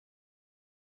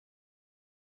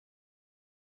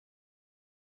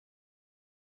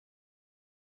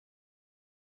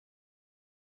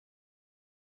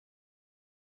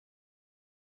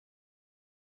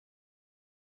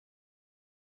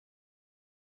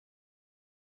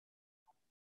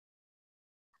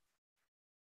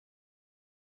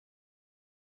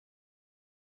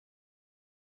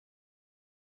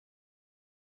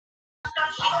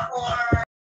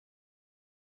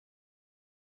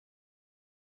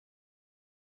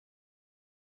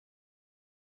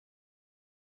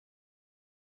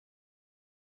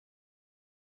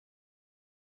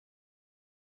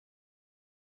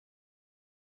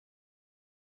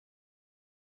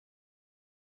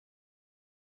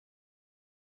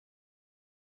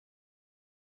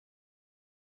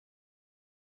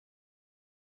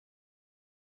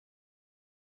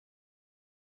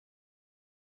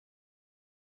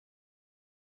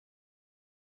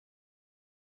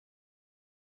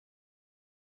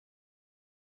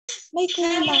May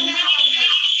kulang.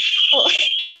 Oh.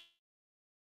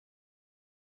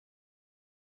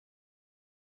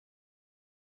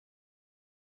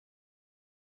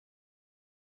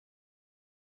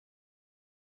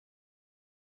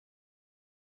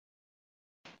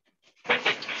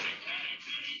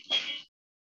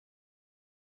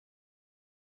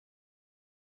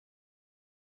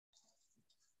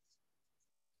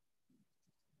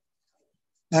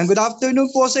 Good afternoon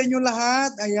po sa inyo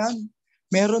lahat. Ayan,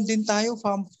 meron din tayo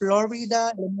from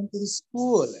Florida Elementary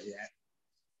School. Ayan.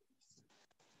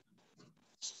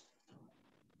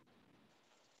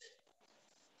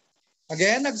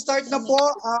 Again, nag-start na po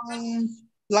ang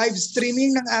live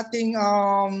streaming ng ating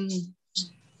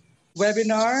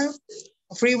webinar,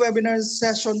 free webinar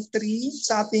session 3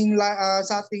 sa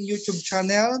ating YouTube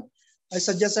channel. I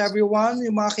suggest everyone,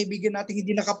 yung mga kaibigan natin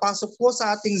hindi nakapasok po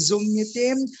sa ating Zoom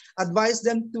meeting, advise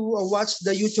them to watch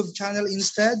the YouTube channel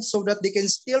instead so that they can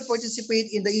still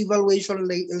participate in the evaluation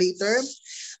later.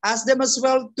 Ask them as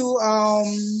well to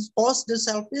post the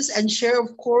selfies and share,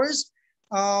 of course,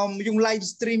 yung live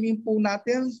streaming po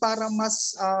natin para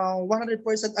mas 100%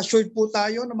 assured po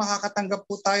tayo na makakatanggap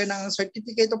po tayo ng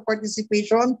certificate of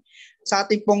participation sa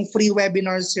ating pong free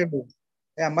webinar series.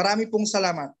 Ayan, marami pong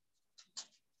salamat.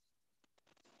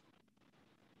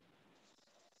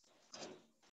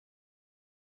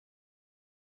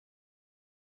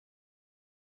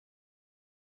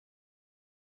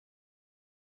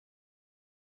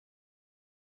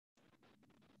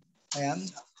 Ayan.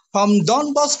 From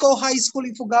Don Bosco High School,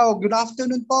 Ifugao. Good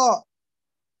afternoon po.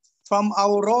 From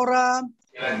Aurora,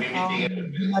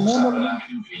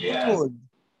 School.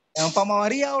 From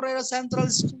Maria Aurora Central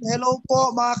School. Hello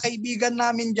po mga kaibigan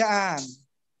namin dyan.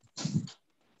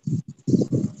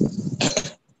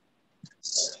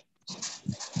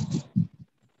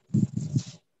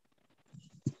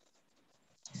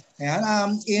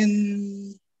 Ayan, in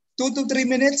 2 to 3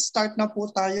 minutes, start na po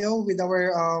tayo with our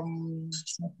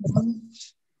session.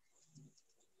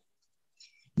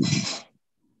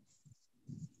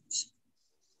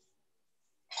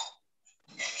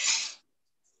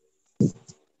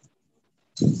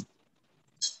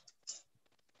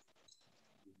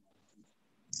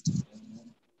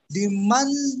 The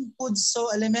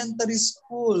Manpudso Elementary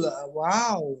School.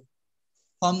 Wow.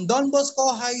 From Don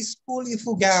Bosco High School,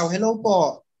 Ifugao. Hello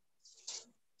po.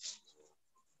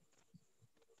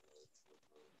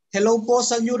 Hello po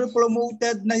sa newly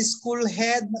promoted na school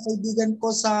head na kaibigan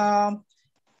ko sa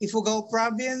Ifugao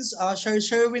Province,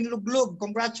 Sherwin Luglug.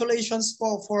 Congratulations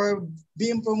po for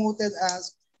being promoted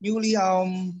as newly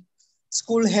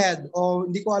school head. O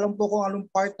hindi ko alam po kung anong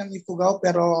part ng Ifugao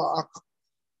pero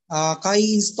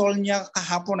kai-install niya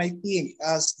kahapon, I think,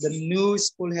 as the new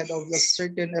school head of a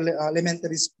certain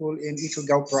elementary school in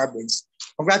Ifugao Province.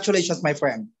 Congratulations, my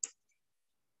friend.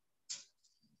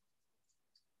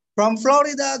 From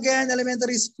Florida again,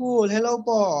 elementary school. Hello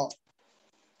po.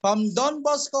 From Don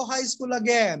Bosco High School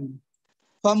again.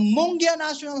 From Mungia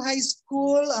National High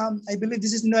School, I believe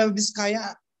this is Nueva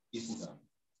Vizcaya. Ifugao.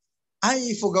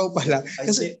 Ay, Ifugao pala.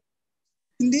 Kasi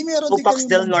hindi meron Tupac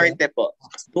del Norte po.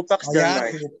 Tupac del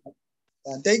Norte.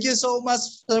 Thank you so much,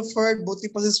 Sir Ferd. Buti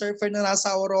pa si Sir Ferd na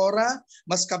nasa Aurora.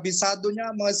 Mas kabisado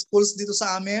niya mga schools dito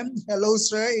sa amin. Hello,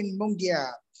 sir, in Mungia.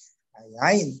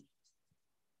 Ayan.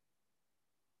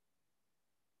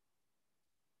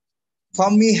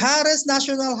 From Mijares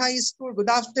National High School, good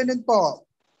afternoon po.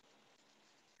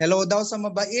 Hello daw sa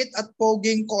mabait at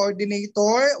poging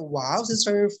coordinator. Wow, si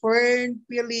Sir Fern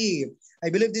Pili. I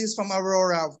believe this is from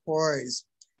Aurora, of course.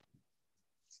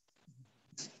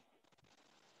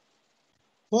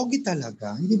 Pogi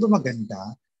talaga. Hindi ba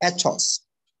maganda? Echos.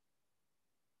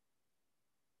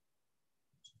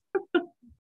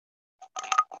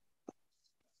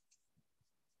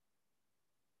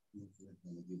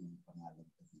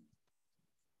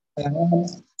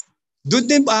 Doon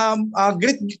din,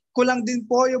 greet ko lang din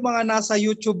po yung mga nasa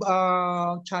YouTube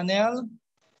channel.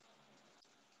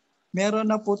 Meron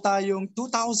na po tayong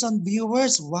 2,000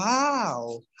 viewers.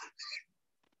 Wow!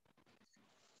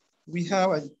 We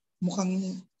have,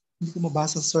 mukhang hindi ko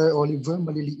mabasa, Sir Oliver,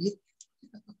 maliliit.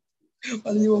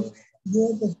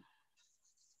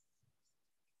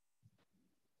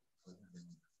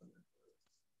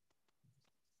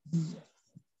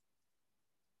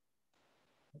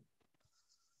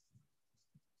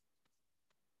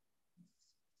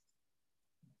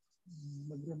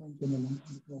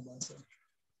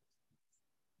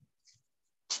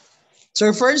 So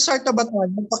first start na ba tayo?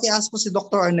 Paki-ask po si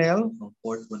Dr. Arnel.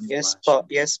 Yes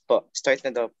po. Start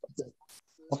na daw po.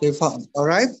 Okay, fine. All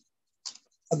right.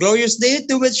 A glorious day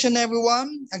to each and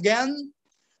everyone. Again,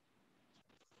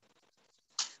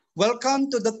 welcome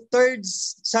to the third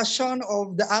session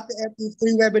of the APAETI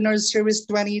free webinar series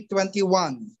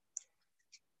 2021.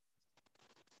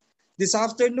 This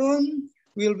afternoon,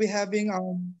 we'll be having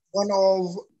one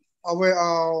of our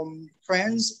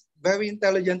friends, very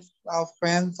intelligent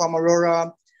friend from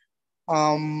Aurora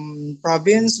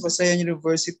province, Wasayan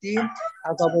University,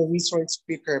 as our resource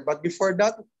speaker. But before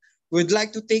that, we'd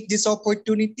like to take this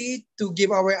opportunity to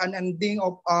give our unending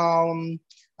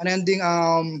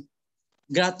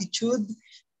gratitude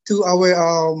to our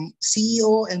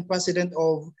CEO and President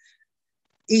of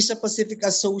Asia Pacific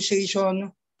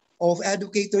Association of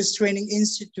Educators Training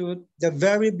Institute, the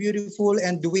very beautiful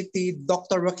and witty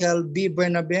Dr. Raquel B.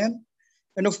 Bernabe,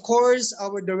 and of course,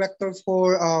 our Director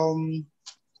for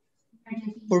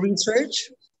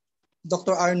Research,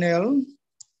 Dr. Arnel,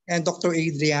 and Dr.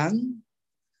 Adrian.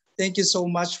 Thank you so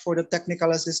much for the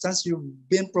technical assistance you've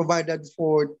been provided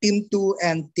for Team 2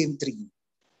 and Team 3.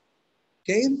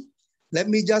 Okay, let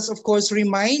me just, of course,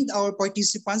 remind our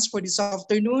participants for this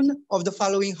afternoon of the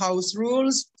following house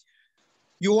rules.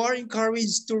 You are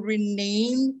encouraged to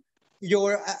rename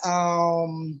your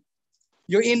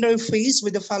interface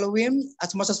with the following.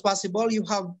 As much as possible, you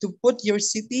have to put your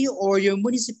city or your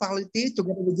municipality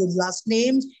together with your last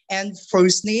name and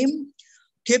first name.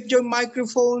 Keep your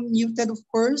microphone muted, of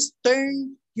course.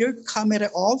 Turn your camera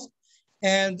off.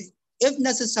 And if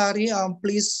necessary,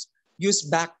 please use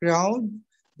background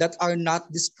that are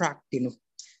not distracting.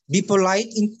 Be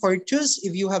polite in courteous.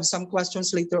 If you have some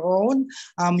questions later on,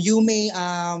 you may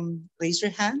raise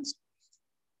your hands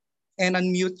and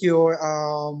unmute your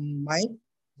mic,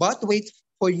 but wait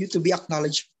for you to be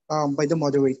acknowledged by the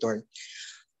moderator.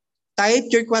 Type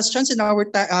your questions in our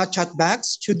chat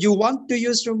box. Should you want to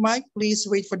use your mic, please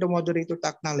wait for the moderator to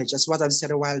acknowledge, as what I've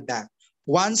said a while back.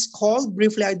 Once called,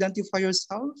 briefly identify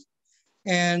yourself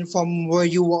and from where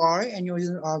you are and your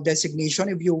designation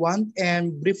if you want,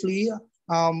 and briefly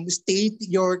state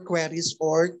your queries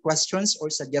or questions or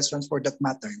suggestions for that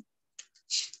matter.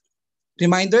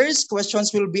 Reminders,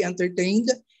 questions will be entertained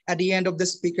at the end of the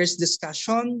speaker's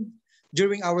discussion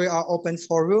during our open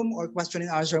forum or question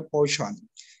and answer portion.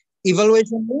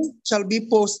 Evaluation link shall be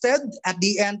posted at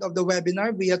the end of the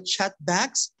webinar via chat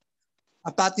box,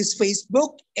 APAETI's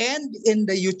Facebook, and in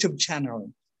the YouTube channel.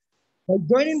 By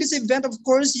joining this event, of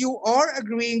course, you are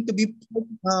agreeing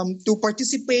to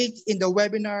participate in the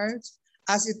webinar,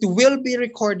 as it will be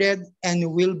recorded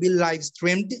and will be live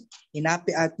streamed in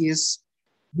APAETI's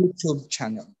YouTube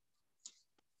channel.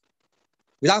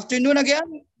 Good afternoon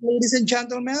again, ladies and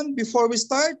gentlemen. Before we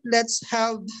start, let's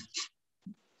have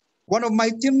one of my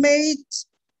teammates,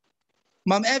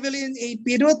 Ma'am Evelyn A.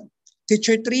 Pirut,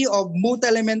 Teacher 3 of Muta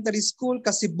Elementary School,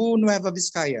 Kasibu, Nueva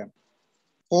Vizcaya,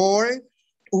 for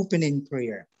opening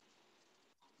prayer.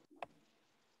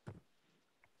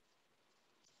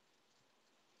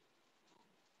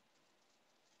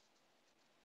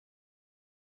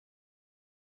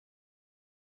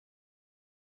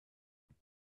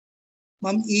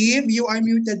 Ma'am Eve, you are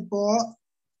muted po.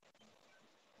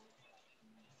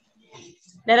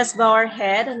 Let us bow our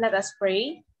head and let us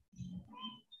pray.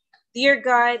 Dear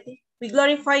God, we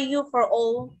glorify you for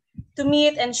all to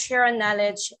meet and share our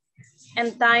knowledge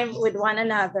and time with one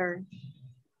another.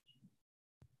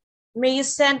 May you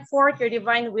send forth your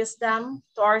divine wisdom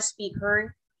to our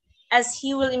speaker as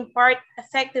he will impart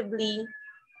effectively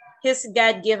his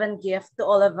God-given gift to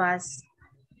all of us.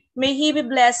 May he be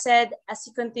blessed as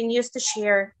he continues to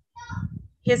share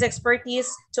his expertise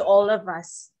to all of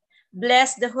us.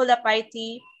 Bless the whole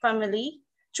APAETI family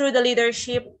through the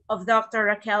leadership of Dr.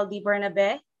 Raquel B.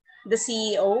 Bernabe, the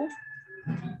CEO,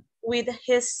 with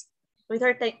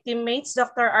her teammates,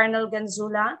 Dr. Arnold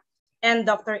Ganzula and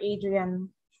Dr.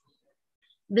 Adrian.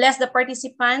 Bless the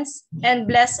participants and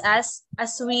bless us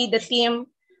as we, the team,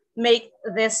 make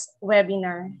this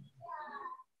webinar.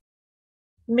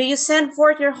 May you send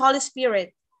forth your Holy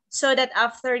Spirit so that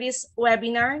after this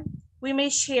webinar, we may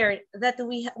share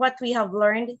what we have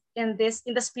learned in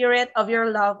the spirit of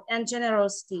your love and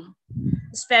generosity,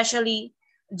 especially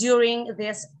during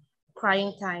these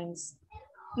trying times.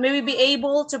 May we be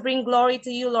able to bring glory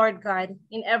to you, Lord God,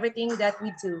 in everything that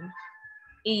we do.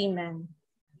 Amen.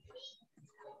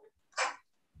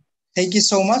 Thank you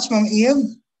so much, Ma'am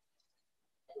Eve.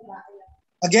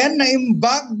 Again,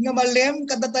 naimbag nga malim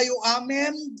kadatayo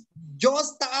amin.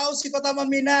 Diyos taaw si kota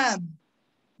maminan.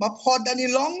 Maphod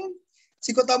anilong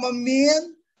si kota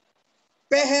mamin.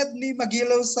 Pehed ni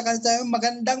Magilaw sa kanila.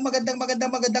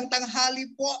 Magandang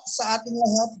tanghali po sa ating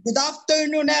lahat. Good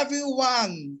afternoon,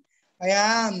 everyone.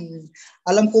 Ayan.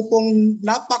 Alam ko pong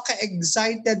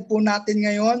napaka-excited po natin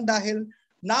ngayon dahil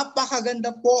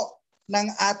napakaganda po ng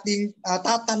ating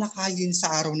tatalakayin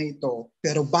sa araw na ito.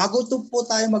 Pero bago po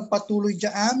tayo magpatuloy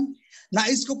dyan,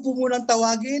 nais ko po munang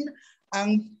tawagin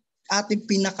ang ating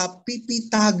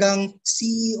pinakapipitagang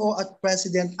CEO at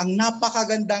President, ang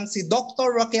napakagandang si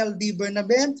Dr. Raquel D.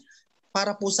 Bernabe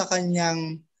para po sa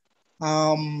kanyang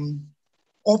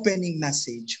opening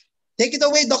message. Take it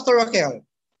away, Dr. Raquel.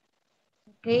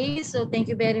 Okay, so thank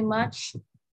you very much,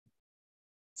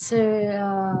 Sir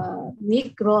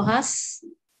Nick Rojas,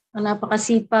 ang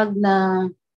napakasipag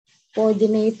na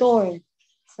coordinator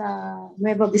sa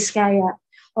Nueva Vizcaya.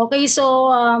 Okay, so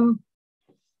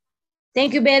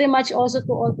thank you very much also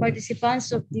to all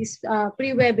participants of this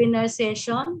pre-webinar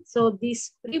session. So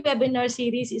this pre-webinar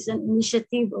series is an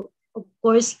initiative of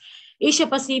course, Asia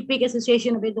Pacific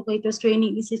Association of Educators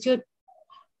Training Institute,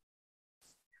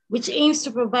 which aims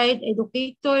to provide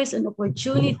educators an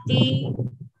opportunity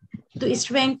to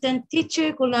strengthen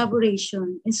teacher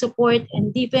collaboration and support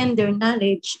and deepen their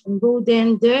knowledge and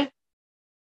broaden their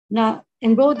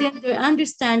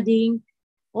understanding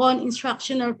on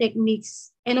instructional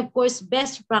techniques and of course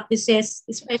best practices,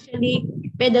 especially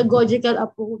pedagogical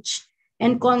approach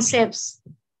and concepts,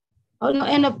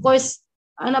 and of course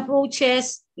an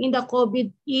approaches in the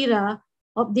COVID era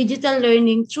of digital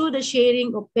learning through the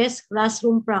sharing of best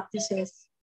classroom practices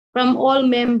from all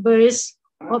members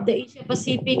of the Asia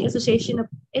Pacific Association of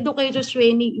Educators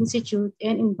Training Institute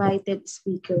and invited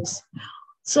speakers.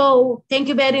 So thank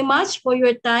you very much for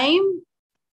your time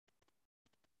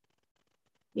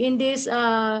in this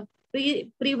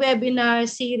pre-webinar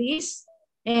series.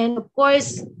 And of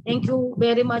course, thank you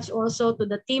very much also to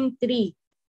the Team 3.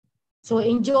 So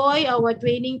enjoy our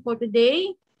training for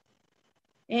today.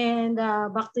 And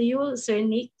back to you, Sir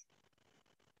Nick.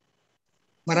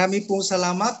 Marami pong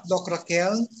salamat, Dr.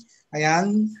 Raquel.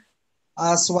 Ayan,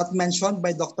 as what mentioned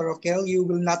by Dr. Raquel, you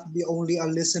will not be only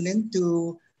listening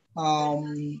to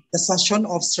the session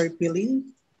of Sir Pili,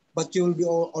 but you will be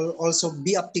also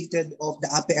be updated of the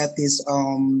APAETI's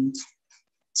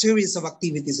series of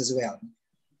activities as well.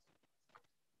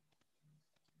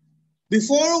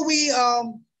 Before we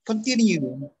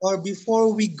continue, or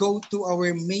before we go to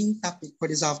our main topic for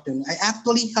this afternoon, I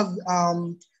actually have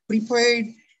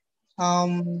prepared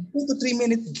 2 to 3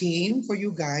 minute game for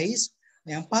you guys.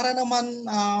 Ayan, para naman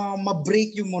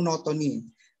ma-break yung monotony.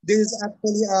 This is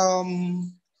actually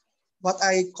what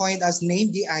I coined as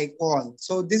Name the Icon.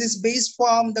 So this is based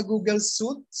from the Google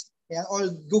Suite, or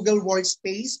Google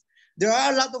Workspace. There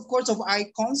are a lot, of course, of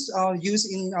icons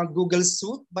used in Google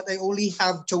Suite, but I only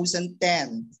have chosen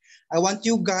 10. I want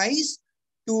you guys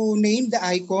to name the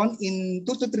icon in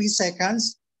 2 to 3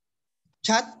 seconds.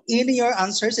 Chat in your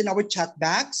answers in our chat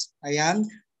box. Ayan.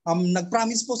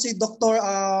 Nag-promise po si Dr.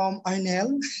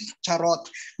 Arnel, charot,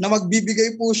 na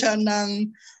magbibigay po siya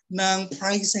ng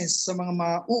prizes sa mga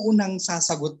mauunang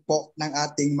sasagot po ng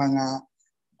ating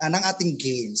ng ating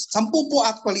games. 10 po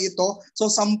actually ito.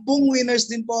 So 10 winners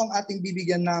din po ang ating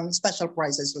bibigyan ng special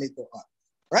prizes later on.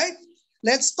 Right?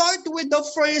 Let's start with the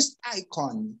first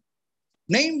icon.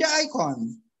 Name the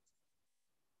icon.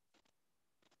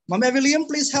 Ma'am Evelyn,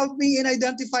 please help me in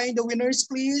identifying the winners,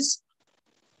 please.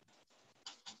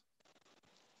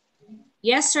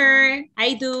 Yes, sir.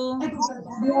 I do. Thank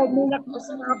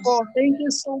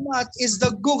you so much. It's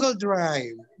the Google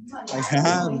Drive.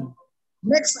 Ayan.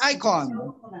 Next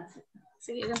icon.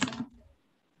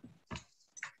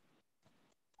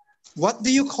 What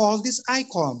do you call this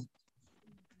icon?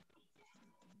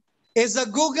 It's a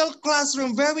Google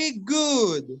Classroom. Very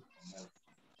good.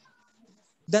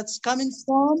 That's coming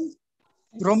from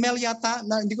Romel yata.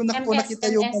 Hindi ko na po nakita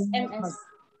yung... MS.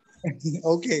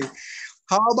 Okay.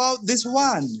 How about this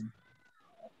one?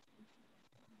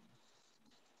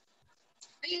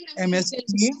 MS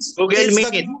Teams. Google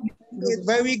Meet.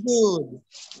 Very good.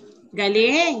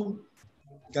 Galing.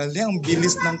 Galing, ang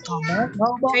bilis ng camera.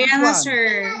 How about Kaya this nga, one? sir.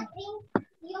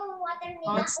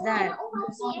 What's that?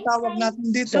 Ang tawag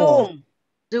natin dito.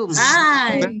 Zoom.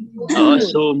 Ay. Oo,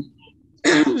 Zoom.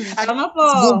 Tama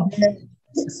po.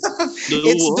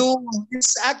 It's Duo.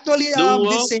 It's actually Duo.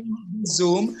 the same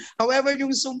Zoom. However,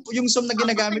 yung Zoom na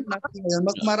ginagamit natin ngayon,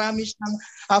 mas marami siyang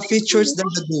features than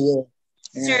the Duo.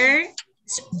 Sir,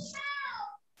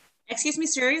 Excuse me,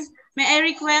 sir. May I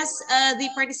request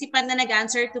the participant na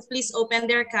nag-answer to please open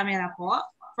their camera po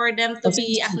for them to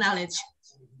be acknowledged.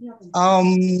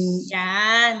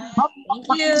 Yan. Thank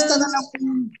you.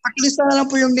 Pakilista na lang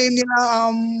po yung name nila,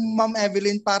 Ma'am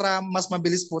Evelyn, para mas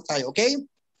mabilis po tayo, okay?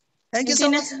 Thank you so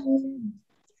much.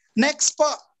 Next po.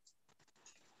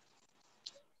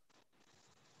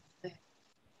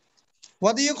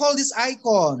 What do you call this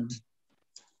icon?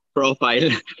 Profile.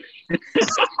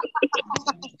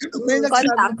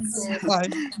 Contacts.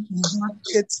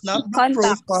 It's not the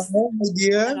Contacts. profile, my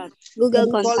dear. Google What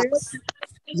do you call it? Contacts.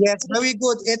 Yes, very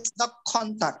good. It's the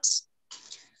contacts.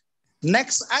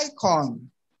 Next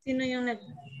icon. Sino yung nag...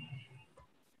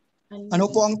 Ano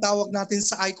po ang tawag natin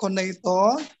sa icon na ito?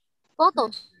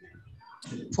 Photos.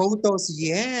 Photos,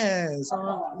 yes.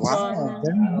 Wow.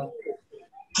 So,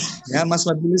 Yeah, mas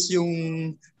mabilis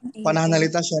yung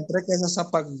pananalita syempre kaysa sa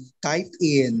pag-type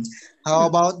in. How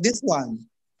about this one?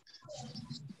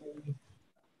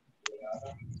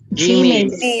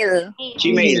 Gmail.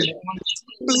 Gmail.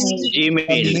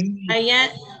 Gmail.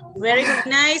 ayan. Very good.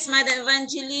 Nice, Madam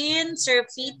Evangeline, Sir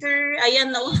Peter.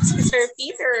 Ayan, nauna si Sir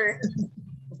Peter.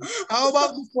 How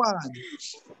about this one?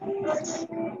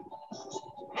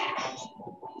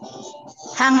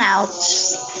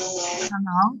 Hangouts.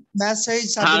 Hangout?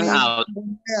 Message sa Hangout.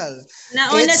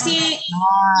 Nauna It's si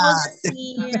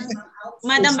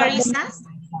Madam Marisa.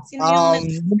 Sino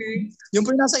yung yung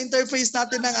po yung nasa interface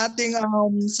natin ng ating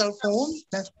cellphone,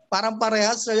 parang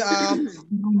parehas sa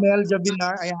Mel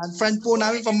Jabinar. Ayan, friend po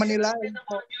namin from Manila.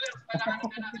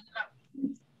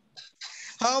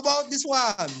 How about this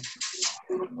one?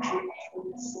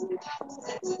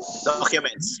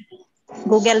 Documents.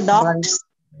 Google Docs.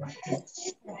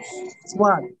 This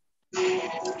one.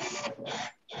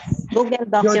 Google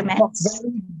Documents.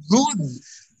 Very good.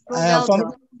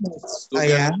 Google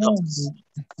Ayan.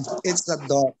 It's the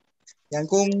doc. Yan,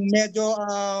 kung medyo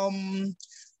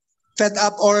fed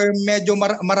up or medyo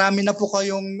marami na po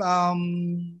kayong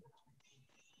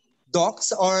docs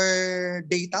or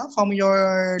data from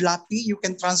your LAPI, you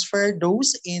can transfer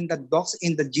those in the docs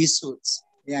in the G Suites.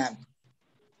 Yan.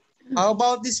 How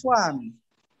about this one?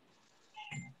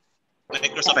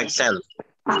 Microsoft Excel.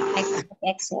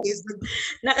 Excel.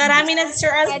 Nakarami na si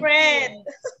Sir Alfred.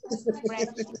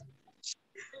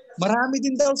 Marami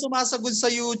din daw sumasagot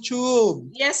sa YouTube.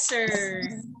 Yes, sir.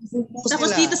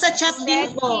 Tapos dito sa chat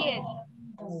din po.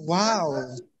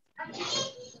 Wow.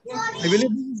 I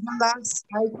believe this is the last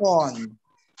icon.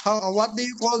 What do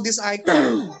you call this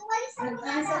icon?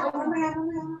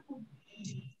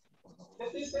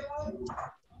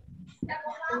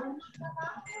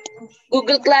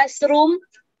 Google Classroom.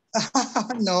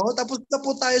 No, tapos na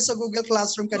po tayo sa Google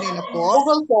Classroom kanina po.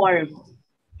 Google Form.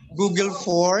 Google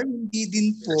Form, hindi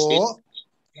din po.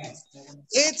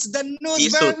 It's the news.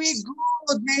 Very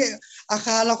good.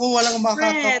 Akala ko walang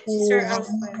makakakuha.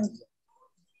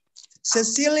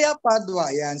 Cecilia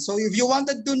Padua, yan. So if you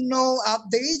wanted to know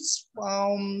updates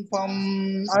from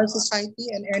our society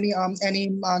and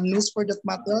any news for that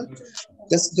matter,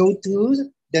 just go to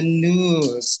the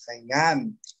news.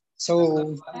 Ayan.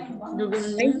 So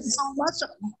thank you so much,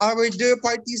 our dear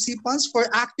participants, for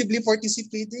actively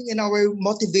participating in our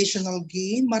motivational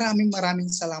game. Maraming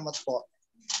salamat po.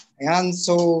 Ayan,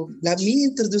 so let me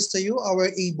introduce to you our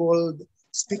able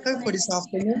speaker for this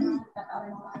afternoon.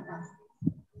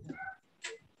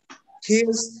 He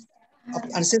is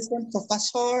an assistant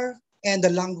professor and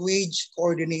the language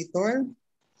coordinator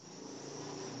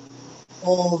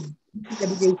of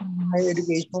education and higher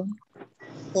education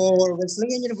for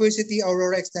Wesleyan University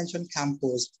Aurora Extension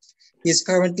Campus. He is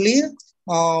currently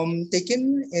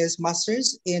taking his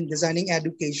master's in designing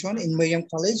education in Miriam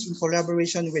College in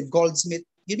collaboration with Goldsmith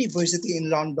University in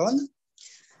London.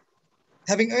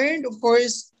 Having earned, of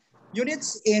course,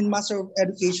 units in Master of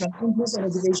Education, English and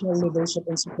Educational Leadership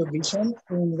and Supervision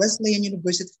in Wesleyan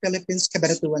University, Philippines,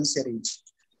 Cabanatuan City.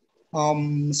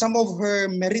 Some of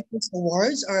her meritorious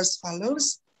awards are as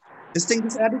follows.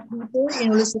 Distinguished Educator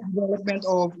in Holistic Development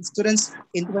of Students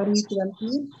in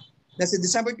 2020. That's in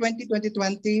December 2020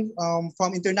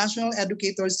 from International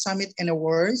Educators Summit and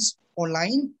Awards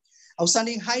online.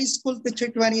 Outstanding High School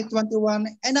Teacher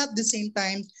 2021, and at the same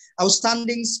time,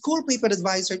 Outstanding School Paper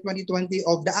Advisor 2020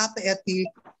 of the APAETI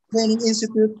Training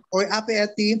Institute or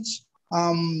APAETI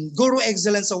Guru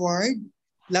Excellence Award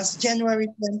last January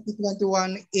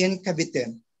 2021 in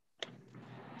Cavite.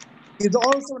 He's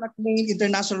also an acclaimed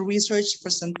international research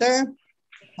presenter.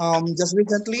 Just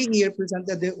recently, he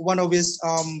presented one of his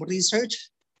research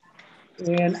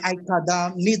in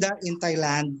ICADA, NIDA in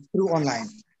Thailand through online.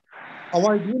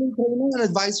 Award-winning trainer and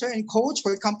advisor and coach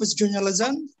for campus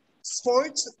journalism,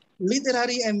 sports,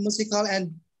 literary and musical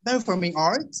and performing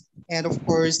arts, and of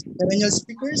course, perennial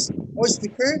speakers or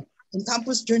speaker in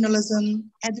campus journalism,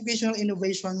 educational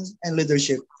innovations, and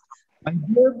leadership. My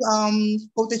dear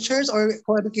co-teachers or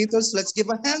co-educators, let's give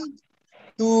a hand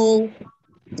to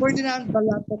Ferdinand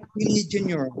Balatok Pili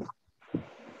Jr.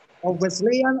 of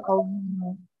Wesleyan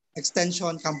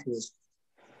Extension Campus.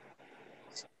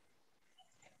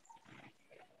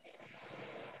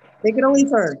 Take it away,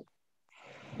 sir.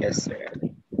 Yes, sir.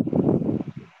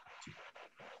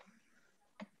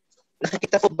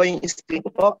 Nakikita po ba yung screen ko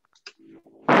po?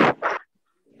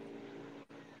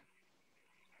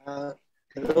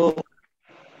 Hello.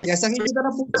 Yes, nakikita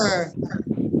na po, sir.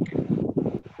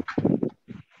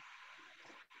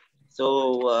 So,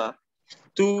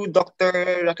 to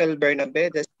Dr. Raquel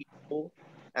Bernabe, the CEO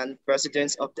and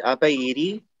President of the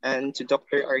APAETI, and to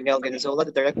Dr. Arnel Gonzola,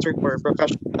 the Director for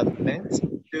Professional Development,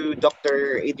 to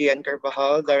Dr. Adrian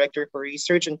Carvajal, Director for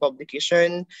Research and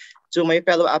Publication, to my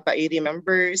fellow APAETI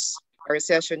members, our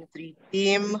Session 3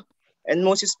 team, and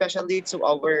most especially to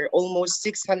our almost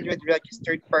 600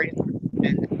 registered participants.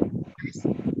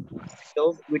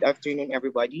 Good afternoon,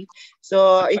 everybody.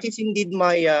 So it is indeed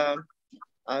my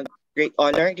great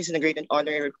honor. It is a great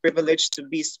honor and privilege to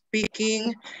be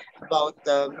speaking about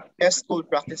best school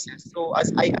practices. So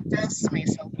as I attest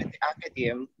myself with the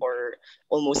academe for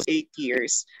almost 8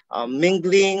 years,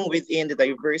 mingling within the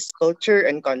diverse culture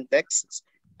and contexts,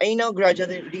 I now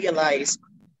gradually realize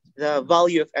the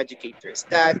value of educators,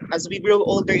 that as we grow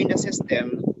older in the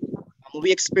system, we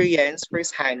experience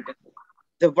firsthand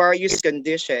the various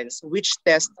conditions which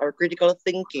test our critical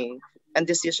thinking and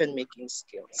decision-making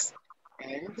skills.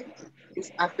 And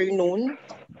this afternoon,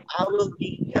 I will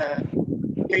be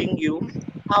sharing you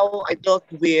how I dealt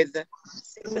with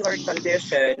similar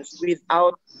conditions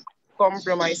without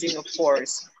compromising, of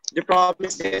course, the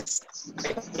promises I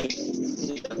have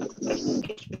made.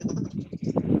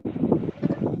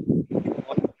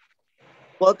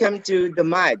 Welcome to the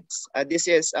MADS. This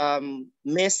is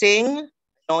missing,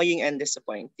 annoying, and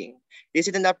disappointing. This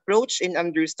is an approach in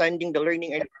understanding the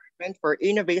learning environment for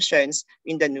innovations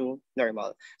in the new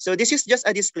normal. So this is just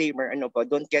a disclaimer,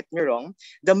 don't get me wrong.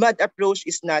 The MAD approach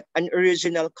is not an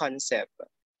original concept.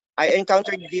 I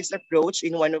encountered this approach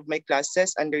in one of my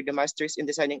classes under the Masters in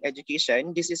Designing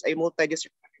Education. This is a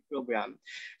multidisciplinary program.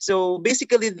 So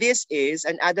basically, this is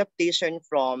an adaptation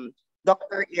from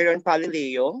Dr. Aaron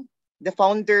Palileo, the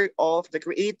founder of the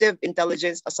Creative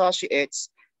Intelligence Associates,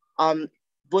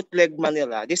 Bootleg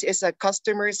Manila. This is a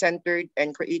customer-centered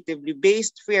and creatively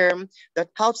based firm that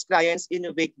helps clients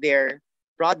innovate their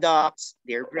products,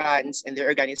 their brands, and their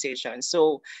organizations.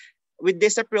 So with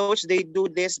this approach, they do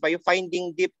this by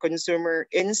finding deep consumer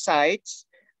insights,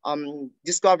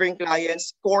 discovering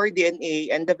clients' core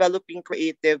DNA, and developing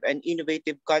creative and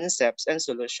innovative concepts and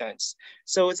solutions.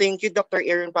 So thank you, Dr.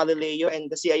 Aaron Palileo and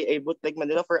the CIA Bootleg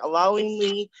Manila for allowing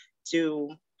me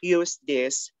to use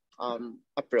this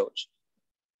approach.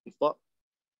 So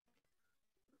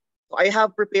I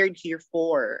have prepared here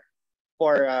four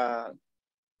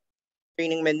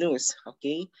training menus,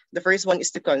 okay? The first one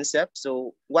is the concept.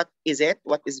 So what is it?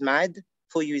 What is MAD?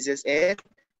 Who uses it?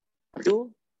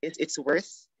 Two is its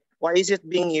worth. Why is it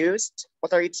being used?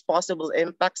 What are its possible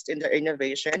impacts in the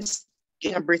innovations?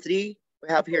 Okay, number three, we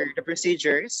have here the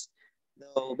procedures.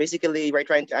 So basically, we're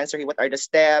trying to answer what are the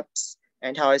steps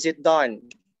and how is it done.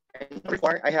 And number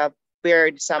four, I have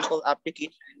prepared sample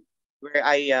application where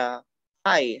I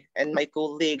and my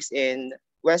colleagues in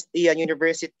West Ian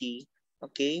University,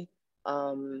 okay,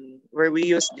 where we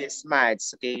use this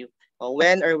MADS, okay,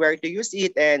 when or where to use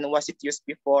it and was it used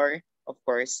before? Of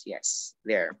course, yes,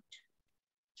 there.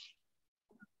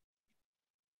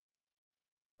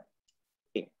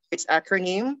 Okay. Its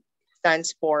acronym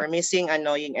stands for missing,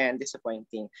 annoying, and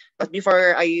disappointing. But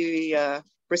before I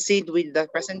proceed with the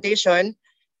presentation,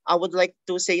 I would like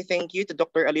to say thank you to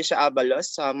Dr. Alicia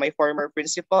Abalos, my former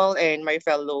principal, and my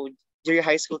fellow junior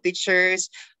high school teachers.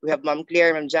 We have Ma'am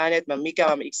Claire, Ma'am Janet, Ma'am Mika,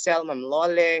 Ma'am Excel, Ma'am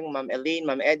Loleng, Ma'am Elaine,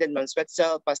 Ma'am Eden, Ma'am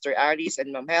Swetzel, Pastor Aris,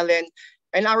 and Ma'am Helen.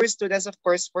 And our students, of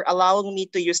course, for allowing me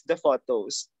to use the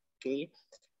photos. Okay?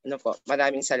 Ano po,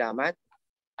 maraming salamat.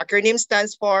 Acronym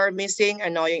stands for missing,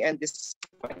 annoying, and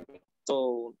disappointing.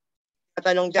 So,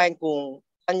 tatanong dyan kung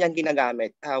saan yan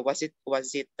ginagamit. Was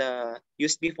it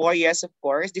used before? Yes, of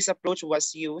course. This approach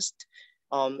was used,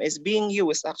 is being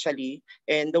used actually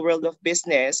in the world of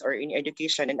business or in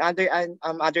education and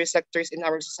other sectors in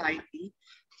our society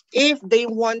if they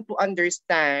want to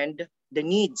understand the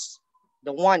needs,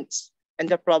 the wants, and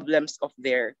the problems of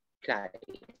their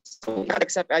clients. So,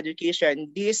 except education,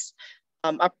 this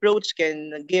approach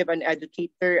can give an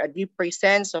educator a deeper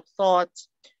sense of thought,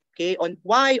 okay, on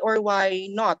why or why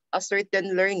not a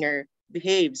certain learner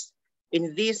behaves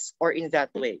in this or in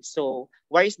that way. So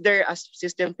why is there a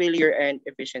system failure and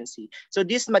efficiency? So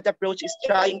this math approach is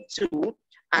trying to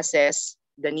assess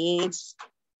the needs,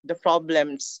 the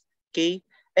problems, okay,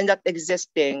 and that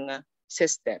existing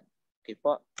system. Okay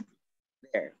po,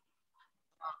 there.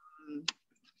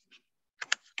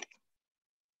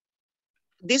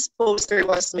 This poster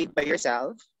was made by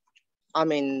yourself. I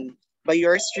mean, by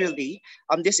yours truly.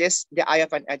 This is the eye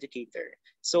of an educator.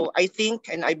 So I think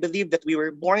and I believe that we were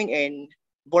born in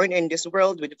this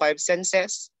world with 5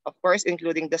 senses, of course,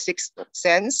 including the sixth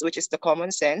sense, which is the common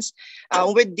sense.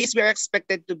 With this, we are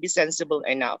expected to be sensible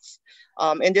enough.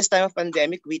 In this time of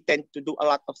pandemic, we tend to do a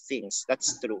lot of things.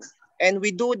 That's true. And we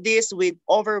do this with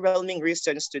overwhelming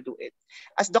reasons to do it.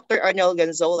 As Dr. Arnel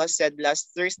Gonzola said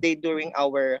last Thursday during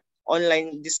our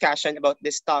online discussion about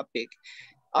this topic,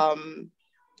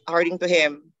 according to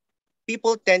him,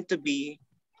 people tend to be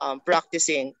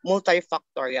practicing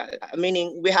multifactorial,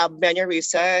 meaning we have many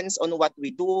reasons on what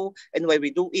we do and why we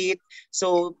do it.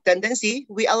 So tendency,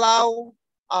 we allow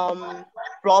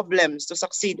problems to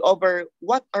succeed over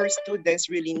what our students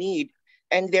really need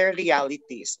and their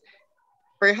realities.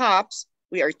 Perhaps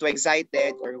we are too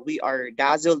excited or we are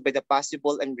dazzled by the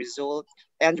possible and result,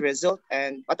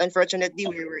 but unfortunately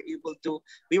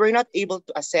we were not able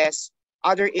to assess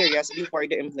other areas before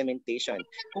the implementation.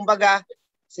 Kumbaga,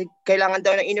 kailangan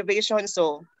daw ng innovation,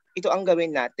 so ito ang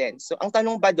gawin natin. So ang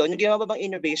tanong ba doon, yung ginawa ba bang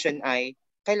innovation ay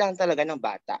kailangan talaga ng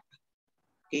bata?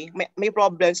 Okay? May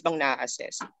problems bang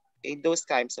na-assess? Okay, those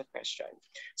kinds of questions.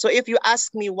 So if you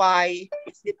ask me why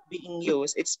is it being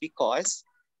used, it's because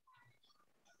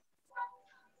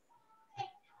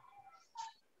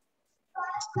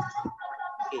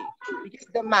because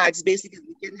the maths basically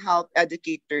can help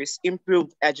educators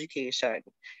improve education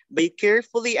by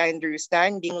carefully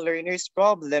understanding learners'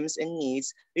 problems and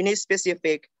needs in a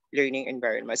specific learning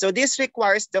environment. So this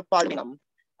requires the following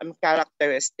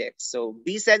characteristics. So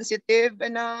be sensitive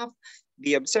enough,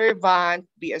 be observant,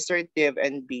 be assertive,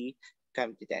 and be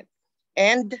competent.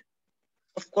 And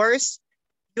of course,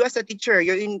 you as a teacher,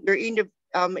 your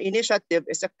initiative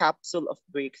is a capsule of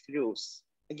breakthroughs.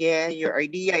 Again, your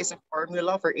idea is a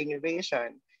formula for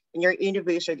innovation, and your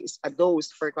innovation is a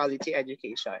dose for quality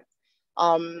education.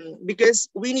 Because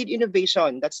we need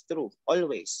innovation, that's true,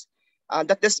 always.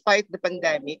 That despite the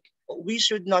pandemic, we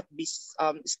should not be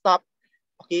stopped,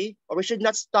 okay? Or we should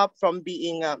not stop from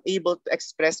being able to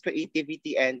express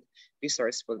creativity and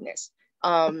resourcefulness.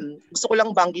 Gusto ko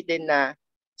lang banggitin na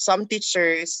some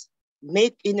teachers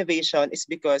make innovation is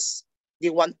because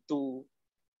they want to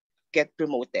get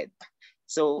promoted.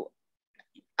 So,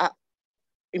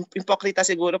 ipokrita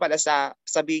siguro para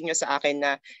sabihin nyo sa akin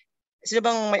na sino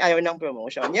bang may ayaw ng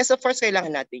promotion? Yes, of course,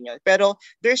 kailangan natin yun. Pero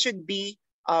there should be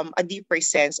a deeper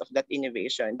sense of that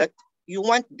innovation. That you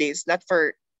want this not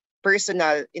for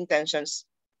personal intentions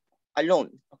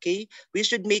alone, okay? We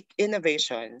should make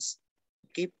innovations,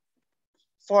 okay,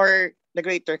 for the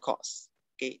greater cause,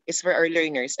 okay? It's for our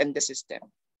learners and the system.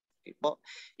 Okay po?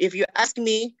 If you ask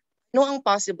me, ano ang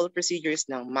possible procedures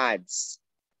ng MADS?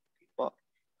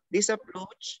 This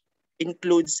approach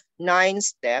includes 9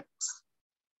 steps.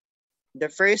 The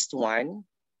first one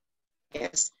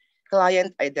is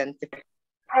client identification.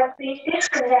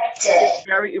 It's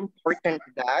very important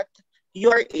that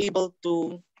you are able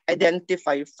to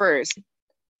identify first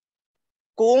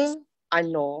kung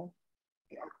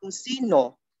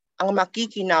sino ang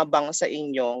makikinabang sa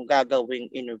inyong gagawing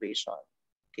innovation.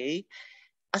 Okay?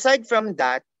 Aside from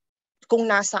that, kung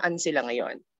nasaan sila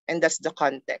ngayon. And that's the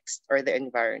context or the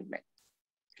environment.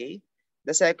 Okay.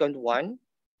 The second one,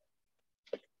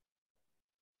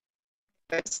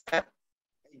 that's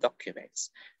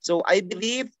documents. So I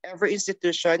believe every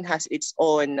institution has its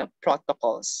own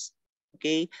protocols.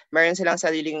 Okay. Meron silang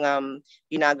sariling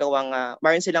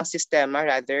meron silang sistema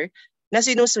rather na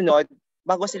sinusunod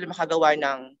bago sila makagawa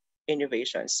ng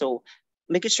innovation. So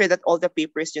making sure that all the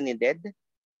papers you needed,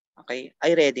 okay,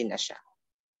 ay ready na siya.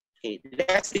 Okay,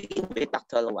 let's begin with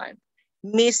actual one.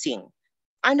 Missing.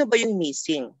 Ano ba yung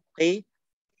missing? Okay,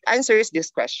 answers this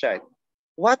question.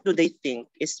 What do they think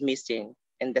is missing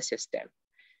in the system?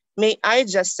 May I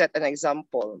just set an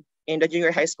example in the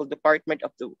junior high school department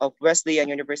of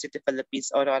Wesleyan University Philippines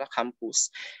Aurora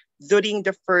campus. During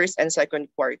the first and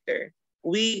second quarter,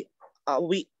 we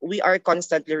are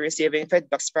constantly receiving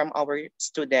feedbacks from our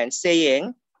students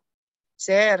saying,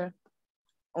 "Sir,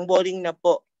 ang boring na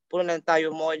po. Puro na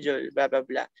tayo module, blah, blah,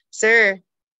 blah. Sir,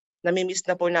 namimiss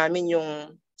na po namin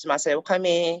yung sumasayaw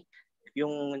kami,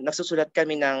 yung nagsusulat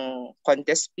kami ng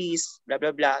contest piece, blah,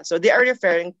 blah, blah." So they are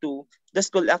referring to the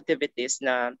school activities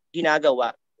na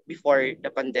ginagawa before the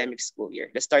pandemic school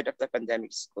year, the start of the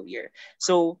pandemic school year.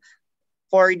 So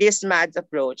for this math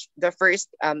approach, the first,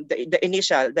 the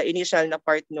initial na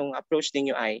part ng approach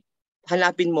ninyo ay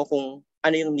hanapin mo kung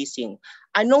ano yung missing.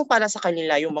 Anong para sa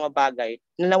kanila yung mga bagay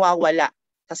na nawawala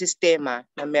sa sistema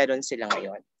na meron sila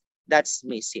ngayon? That's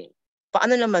missing.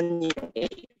 Paano naman yung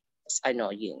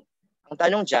annoying? Ang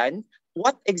tanong dyan,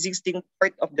 what existing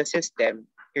part of the system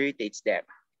irritates them?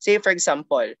 Say for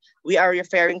example, we are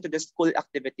referring to the school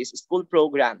activities, school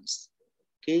programs,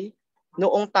 okay?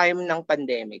 Noong time ng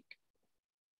pandemic,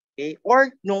 okay?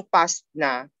 Or nung past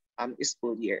na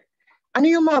school year. Ano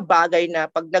yung mga bagay na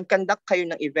pag nag-conduct kayo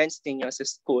ng events ninyo sa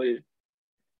school,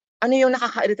 ano yung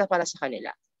nakakairita para sa kanila?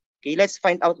 Okay, let's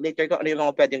find out later kung ano yung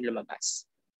mga pwedeng lumabas.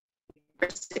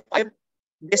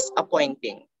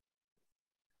 Disappointing.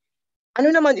 Ano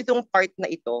naman itong part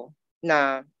na ito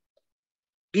na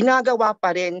ginagawa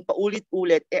pa rin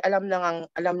paulit-ulit, alam na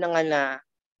nga na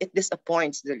it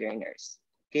disappoints the learners.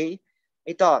 Okay?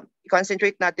 Ito,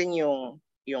 concentrate natin yung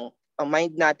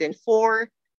mind natin for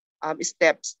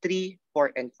steps 3,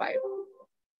 4, and 5.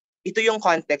 Ito yung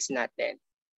context natin.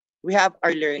 We have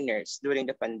our learners during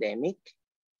the pandemic.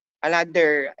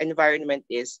 Another environment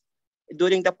is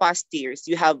during the past years,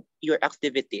 you have your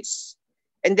activities.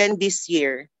 And then this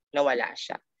year, nawala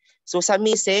siya. So sa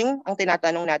missing, ang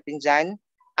tinatanong natin dyan,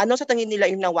 ano sa tingin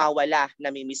nila yung nawawala,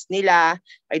 namimiss nila,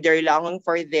 they're longing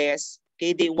for this,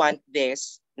 okay, they want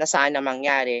this, na sana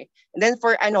mangyari. And then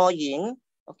for annoying,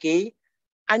 okay,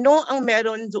 ano ang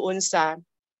meron doon sa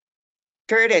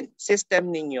current system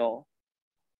ninyo?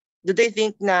 Do they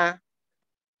think na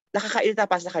nakakairita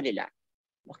pa sa kanila?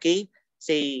 Okay?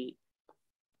 Say,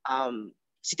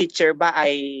 si teacher ba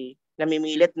ay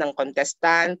namimilit ng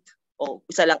contestant o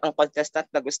isa lang ang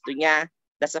contestant na gusto niya?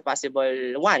 That's a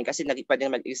possible one kasi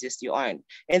pwedeng mag-exist yun.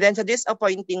 And then sa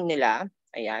disappointing nila,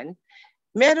 ayan,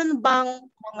 meron bang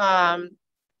mga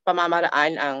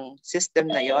pamamaraan ang system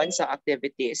na yon sa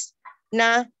activities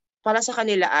na para sa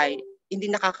kanila ay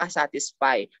hindi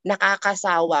nakakasatisfy,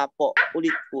 nakakasawa po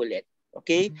ulit-ulit.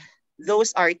 Okay?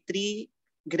 Those are 3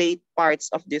 great parts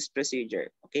of this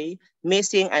procedure. Okay?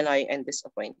 Missing, annoying, and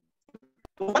disappointing.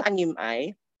 Kung anim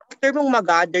ay, after mong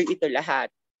mag-gather ito lahat,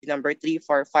 number 3,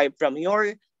 4, 5 from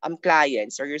your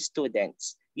clients or your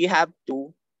students, you have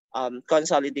to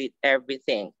consolidate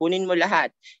everything. Kunin mo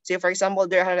lahat. Say for example,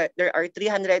 there are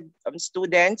 300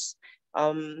 students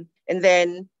and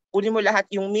then kunin mo lahat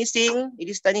yung missing,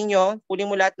 ilista ninyo. Kunin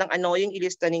mo lahat ng annoying,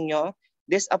 ilista ninyo.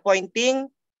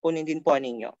 Disappointing, kunin din po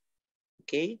ninyo.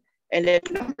 Okay? And then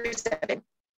number 7,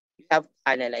 you have to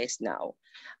analyze now.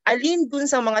 Alin dun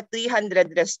sa mga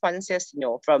 300 responses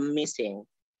nyo from missing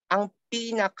ang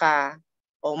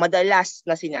madalas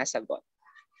na sinasagot?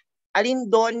 Alin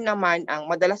doon naman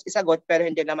ang madalas isagot pero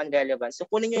hindi naman relevant? So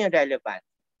kunin nyo yung relevant.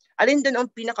 Alin doon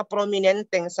ang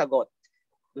pinaka-prominenteng sagot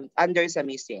under sa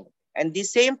missing? And the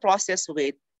same process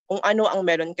with kung ano ang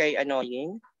meron kay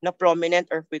annoying na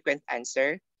prominent or frequent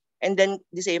answer. And then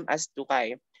the same as to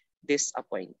kay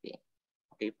disappointing.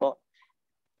 Okay po.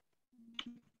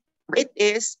 It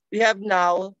is, we have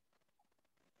now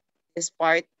this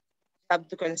part, have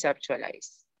to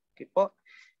conceptualize. Okay po.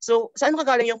 So, saan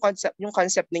makagaling yung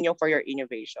concept ninyo for your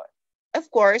innovation? Of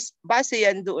course, base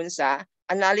yan doon sa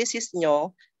analysis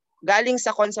nyo galing sa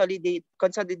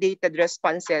consolidated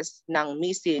responses ng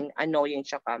missing, annoying,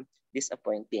 tsaka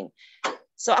disappointing.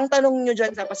 So, ang tanong nyo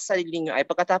dyan sa sarili nyo ay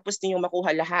pagkatapos ninyong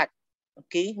makuha lahat,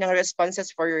 okay, ng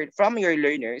responses from your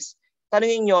learners,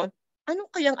 tanongin nyo, ano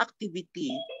kayang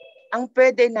activity ang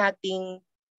pwede nating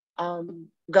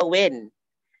gawin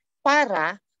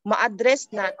para ma-address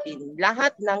natin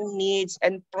lahat ng needs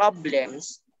and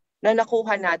problems na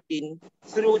nakuha natin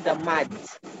through the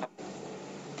math.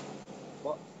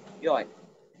 Yun.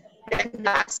 Then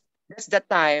last, that's the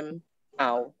time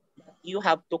now you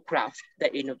have to craft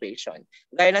the innovation.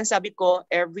 Gaya ng sabi ko,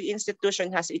 every institution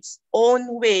has its own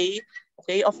way,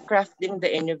 okay, of crafting the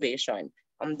innovation.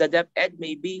 The DepEd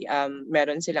maybe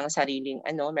meron silang sariling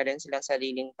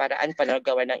paraan para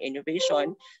gawa ng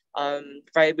innovation.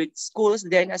 Private schools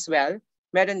then as well,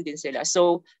 meron din sila.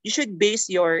 So you should base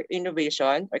your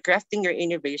innovation or crafting your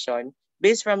innovation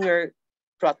based from your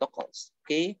protocols.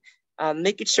 Okay?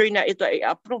 Make it sure na ito ay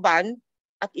approvean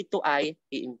at ito ay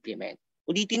i-implement.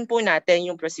 Ulitin po natin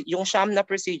yung siyam na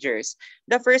procedures.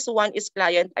 The first one is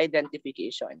client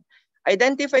identification.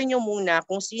 Identify nyo muna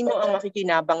kung sino ang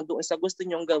makikinabang doon sa gusto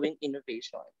nyong gawing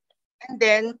innovation. And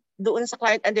then, doon sa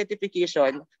client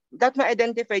identification, that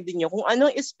ma-identify din nyo kung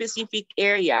anong specific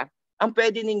area ang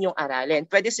pwede ninyong aralin.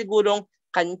 Pwede sigurong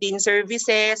canteen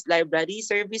services, library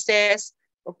services,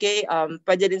 okay?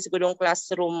 Pwede din sigurong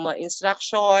classroom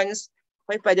instructions,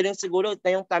 Okay, pwede rin siguro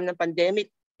na yung time ng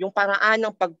pandemic, yung paraan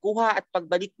ng pagkuha at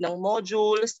pagbalik ng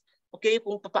modules, okay,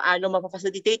 kung paano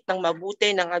mapafacilitate ng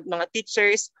mabuti ng mga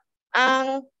teachers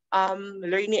ang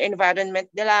learning environment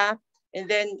nila, and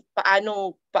then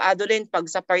paano rin pag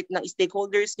sa part ng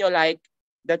stakeholders nyo like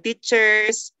the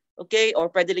teachers, okay, or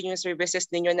pwede rin yung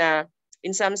services ninyo na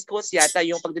in some schools yata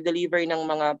yung pagde-deliver ng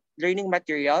mga learning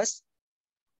materials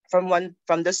from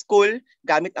the school,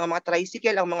 gamit ang mga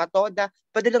tricycle, ang mga TODA,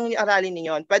 pwede lang aralin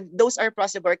ninyo. But those are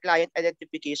possible client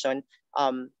identification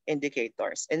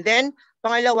indicators. And then,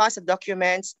 pangalawa, sa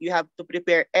documents, you have to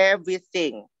prepare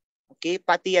everything. Okay?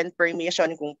 Pati yan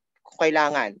permission kung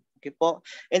kailangan. Okay po?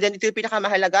 And then, ito yung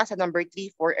pinakamahalaga sa number 3,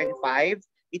 4, and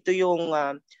 5. Ito yung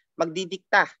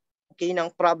magdidikta, okay, ng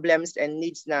problems and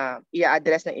needs na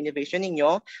i-address ng innovation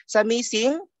ninyo. Sa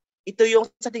missing, ito yung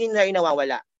sa tingin na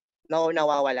nawawala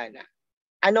na.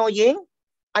 Ano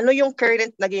yung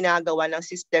current na ginagawa ng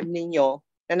system ninyo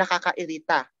na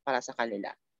nakakairita para sa kanila?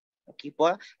 Okay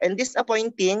po? And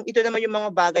disappointing, ito naman yung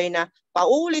mga bagay na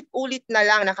paulit-ulit na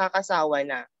lang nakakasawa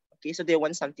na. Okay, so they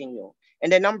want something new. And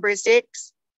then number 6,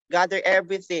 gather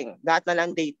everything. Lahat na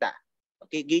lang data.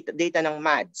 Okay, data ng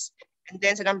maths. And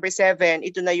then sa number 7,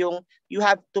 ito na yung you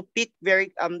have to pick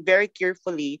very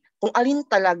carefully kung alin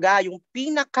talaga yung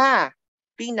pinaka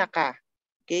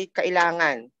okay,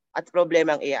 kailangan at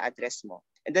problema ang i-address mo.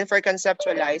 And then for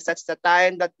conceptualize, that's the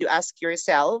time that you ask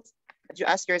yourself,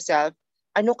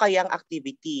 ano kayang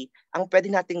activity ang pwede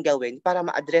natin gawin para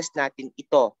ma-address natin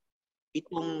itong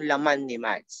laman ni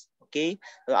maths. Okay?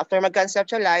 So after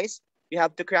mag-conceptualize, you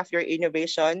have to craft your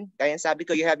innovation. Kaya sabi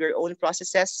ko, you have your own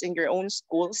processes in your own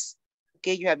schools.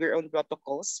 Okay? You have your own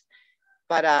protocols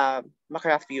para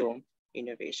ma-craft yung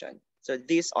innovation. So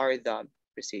these are the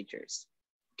procedures.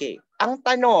 Okay, ang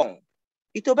tanong,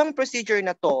 ito bang procedure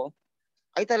na to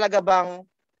ay talaga bang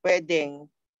pwedeng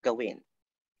gawin?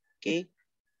 Okay?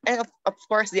 And of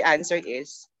course, the answer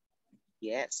is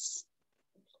yes.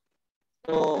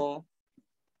 So,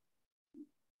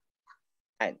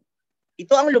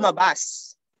 ito ang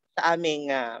lumabas sa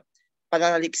aming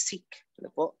pananaliksik.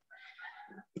 Ano po?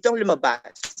 Ito ang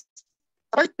lumabas.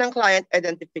 Part ng client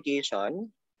identification,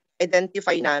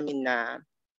 identify namin na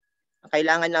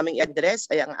kailangan naming i-address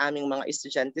ay ang aming mga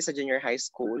estudyante sa junior high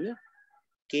school.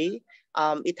 Okay?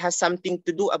 It has something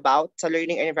to do about sa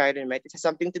learning environment. It has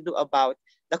something to do about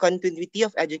the continuity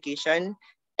of education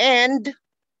and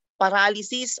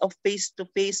paralysis of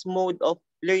face-to-face mode of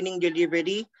learning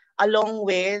delivery along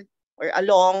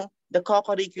the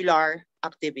co-curricular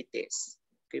activities.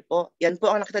 Okay po? Yan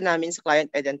po ang nakita namin sa client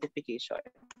identification.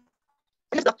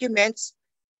 Documents,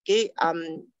 okay,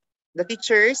 the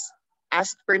teachers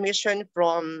asked permission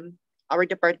from our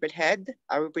department head,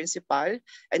 our principal,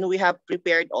 and we have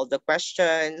prepared all the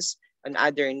questions and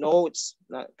other notes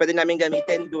na pwede namin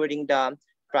gamitin during the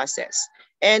process.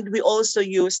 And we also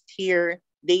used here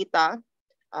data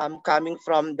coming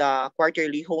from the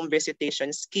quarterly home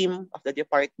visitation scheme of the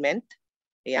department.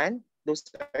 Ayan, those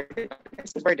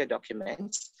are the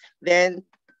documents. Then,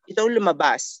 itong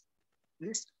lumabas.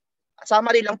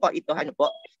 Summary lang po ito. Ano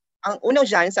po? Ang unang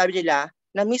dyan, sabi nila,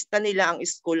 na-miss na nila ang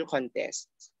school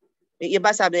contest. Yung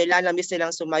iba sabi nila, na-miss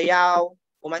nilang sumayaw,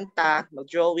 kumanta,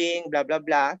 mag-drawing, blah, blah,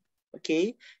 blah.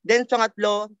 Okay? Then,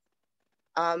 pangatlo,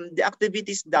 the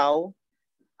activities daw,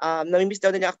 na-miss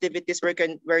daw nila activities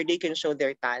where they can show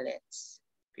their talents.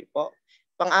 Okay po?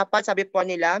 Pang-apat, sabi po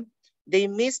nila, they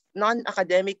missed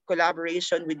non-academic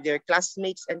collaboration with their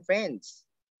classmates and friends.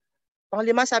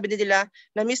 Pang-lima, sabi nila,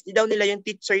 na-miss daw nila yung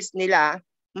teachers nila,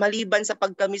 maliban sa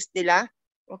pagka-miss nila.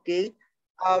 Okay?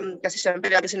 Kasi syempre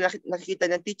lagi sila nakikita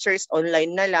ng teachers online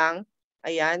na lang.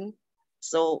 Ayan.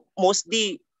 So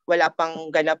mostly wala pang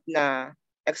ganap na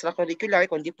extracurricular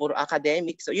kundi puro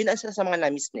academic. So yun ang sa mga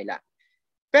na-miss nila.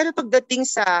 Pero pagdating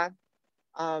sa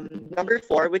number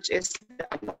 4, which is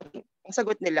ang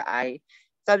sagot nila ay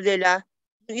sabi nila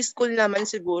yung school naman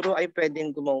siguro ay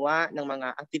pwedeng gumawa ng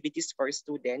mga activities for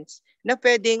students na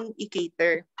pwedeng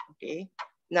i-cater, okay,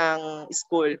 ng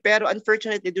school. Pero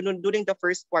unfortunately, during the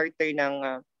first quarter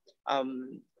ng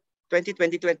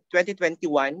 2021,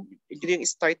 ito yung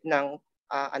start ng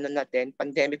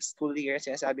pandemic school year,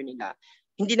 sinasabi nila,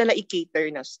 hindi na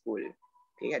i-cater na school.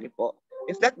 Okay, ano po?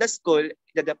 If not the school,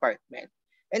 the department.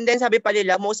 And then sabi pa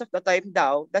nila, most of the time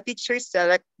daw, the teachers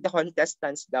select the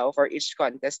contestants daw for each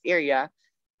contest area.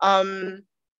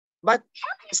 But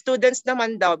students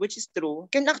naman daw, which is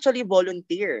true, can actually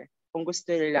volunteer kung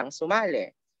gusto nilang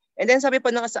sumali. And then sabi pa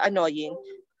nga sa annoying,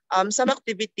 some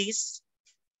activities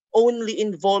only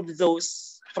involve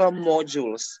those from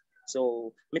modules.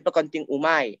 So may pakonting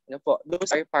umay. Ano po?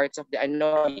 Those are parts of the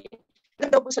annoying.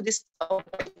 daw po sa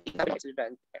disappointing na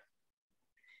student.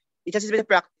 It has been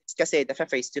practice kasi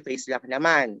face-to-face lang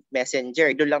naman.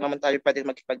 Messenger, doon lang naman tayo pwede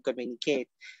makipag-communicate.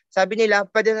 Sabi nila,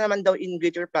 pwede naman daw in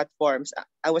greater platforms.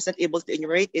 I was not able to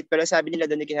enumerate it, pero sabi nila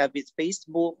doon you can have it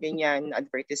Facebook, ganyan,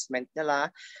 advertisement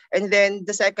nila. And then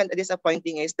the second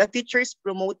disappointing is the teachers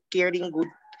promote caring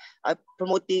good,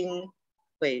 promoting,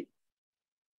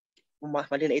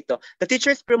 mali na ito. The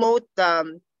teachers promote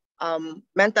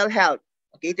mental health,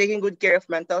 okay, taking good care of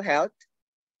mental health.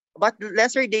 But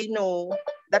lesser they know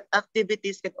that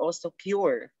activities can also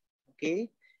cure. Okay?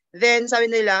 Then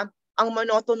sabi nila, ang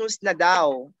monotonous na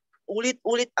daw.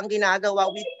 Ulit-ulit ang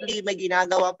ginagawa, weekly may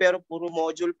ginagawa pero puro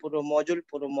module. Puro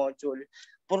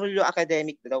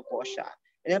academic na daw po siya.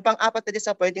 And yung pang-apat na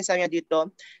disappointing sa niya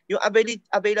dito, yung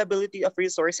availability of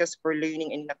resources for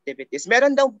learning and activities.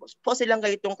 Meron daw po silang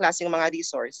ganitong klaseng mga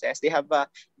resources. They have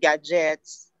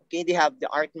gadgets, okay? They have the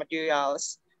art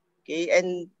materials, okay,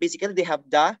 and basically they have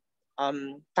the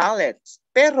talents.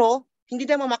 Pero hindi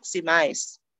na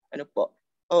ma-maximize. Ano po?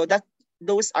 Oh,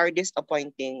 those are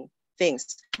disappointing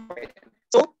things.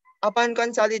 So, upon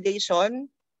consolidation,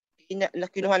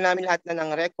 kinuha namin lahat na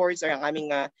ng records or ang aming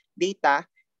data,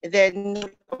 then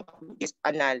is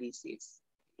analysis.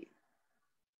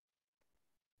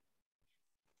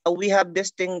 We have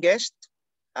distinguished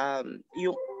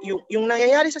yung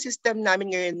nangyayari sa system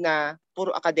namin ngayon na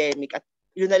puro academic at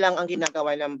yun na lang ang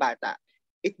ginagawa ng bata.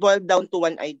 It boiled down to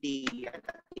one idea.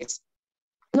 Is,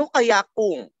 ano kaya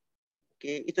kung,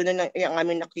 okay, ito na yung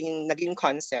aming naging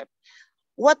concept.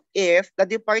 What if the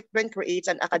department creates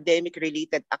an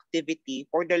academic-related activity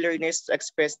for the learners to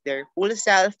express their full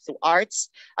self through arts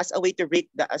as a way to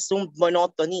break the assumed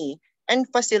monotony and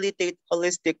facilitate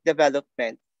holistic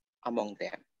development among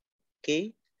them?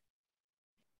 Okay?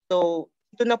 So,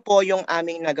 ito na po yung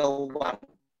aming nagawang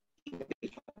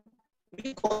innovation.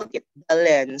 We call it the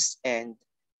lens and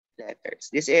letters.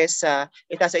 This is,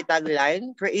 it has a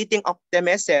tagline, creating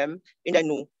optimism in a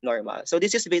new normal. So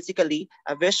this is basically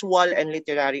a visual and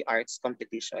literary arts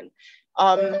competition.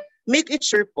 Make it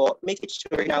sure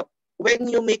now, when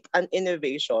you make an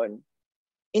innovation,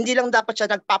 hindi lang dapat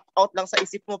siya nag-pop out lang sa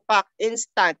isip mo,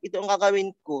 instant, ito ang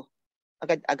gagawin ko.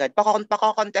 Agad-agad,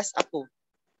 pakakontest ako.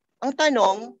 Ang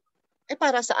tanong,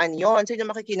 para saan yon? Sino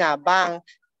makikinabang?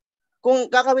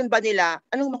 Kung gagawin ba nila,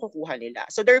 anong makukuha nila?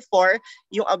 So therefore,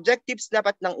 yung objectives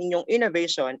dapat ng inyong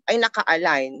innovation ay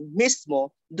naka-align mismo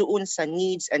doon sa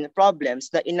needs and problems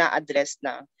na ina-address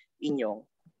na inyong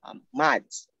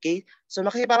MADs. Okay? So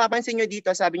makipapansin nyo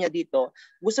dito, sabi niya dito,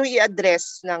 gusto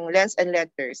i-address ng lens and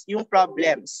letters yung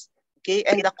problems, okay,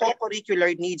 and the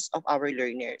co-curricular needs of our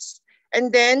learners.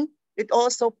 And then, it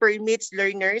also permits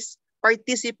learners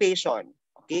participation,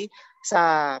 okay,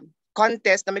 sa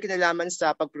contest na may kinalaman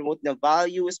sa pag-promote ng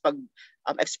values,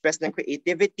 pag-express ng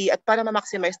creativity, at para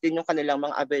ma-maximize din yung kanilang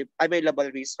mga available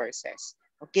resources.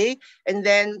 Okay? And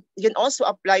then, you can also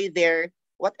apply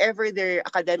whatever their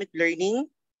academic learning,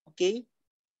 okay,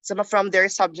 from their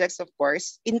subjects, of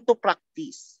course, into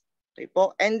practice. Okay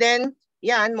po? And then,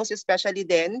 most especially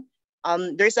then,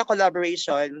 there's a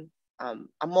collaboration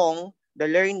among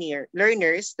the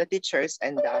learners, the teachers,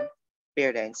 and the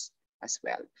parents as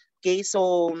well. Okay,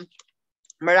 so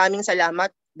maraming salamat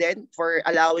then for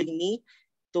allowing me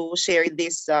to share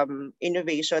this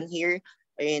innovation here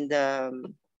in the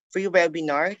free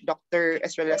webinar. Dr.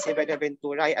 Estrella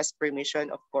Ventura, I ask permission,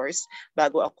 of course,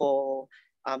 bago ako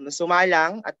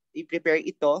sumalang at i-prepare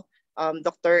ito.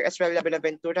 Dr. Estrella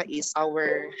Ventura is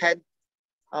our head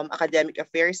academic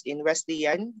affairs in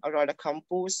Wesleyan, Aurora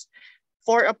Campus,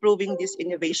 for approving this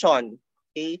innovation.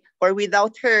 Okay, for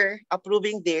without her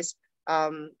approving this,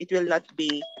 it will not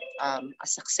be a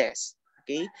success.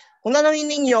 Okay? Kung nanawin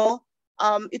ninyo,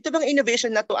 ito bang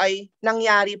innovation na to ay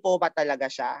nangyari po ba talaga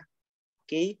siya?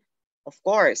 Okay? Of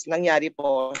course, nangyari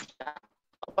po siya.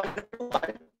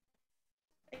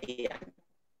 Ayan.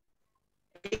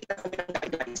 Kita kami ng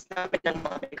guidelines namin, ng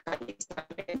mga mechanics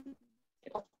namin.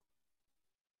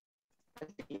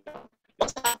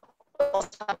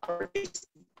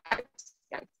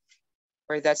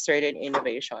 For that certain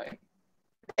innovation.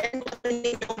 And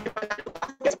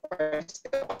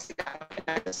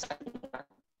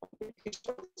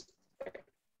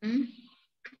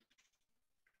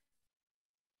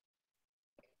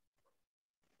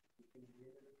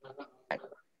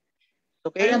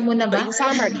okay. Alam mo na ba?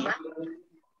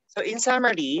 So in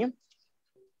summary,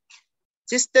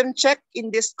 system check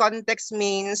in this context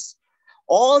means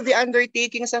all the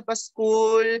undertakings of a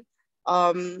school,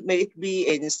 may it be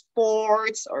in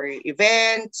sports or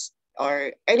events,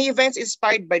 or any events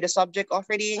inspired by the subject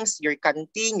offerings, your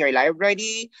canteen, your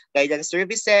library, guidance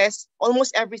services,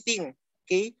 almost everything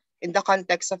Okay? In the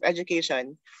context of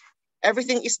education,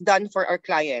 everything is done for our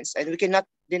clients and we cannot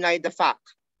deny the fact.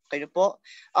 Okay po?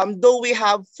 Though we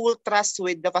have full trust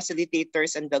with the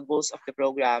facilitators and the goals of the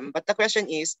program, but the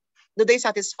question is, do they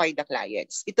satisfy the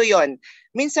clients? Ito yon.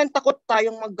 Minsan takot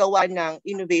tayong maggawa ng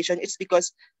innovation. It's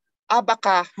because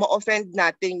baka ma-offend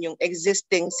natin yung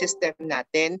existing system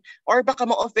natin or baka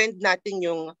ma-offend natin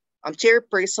yung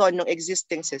chairperson ng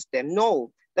existing system.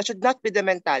 No, that should not be the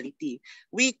mentality.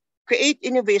 We create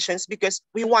innovations because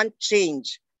we want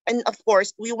change. And of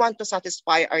course, we want to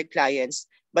satisfy our clients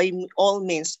by all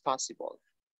means possible.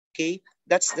 Okay,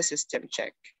 that's the system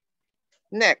check.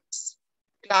 Next,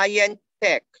 client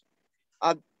tech.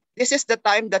 This is the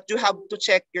time that you have to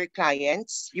check your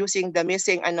clients using the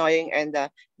missing, annoying, and the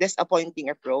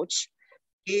disappointing approach.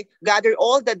 Okay, gather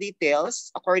all the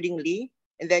details accordingly,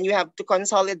 and then you have to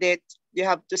consolidate, you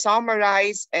have to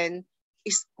summarize and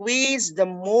squeeze the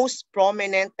most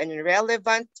prominent and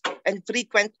relevant and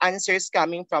frequent answers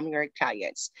coming from your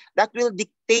clients. That will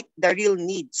dictate the real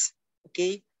needs,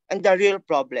 okay, and the real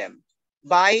problem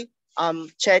by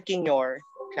checking your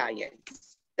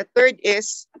clients. The third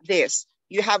is this.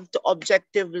 You have to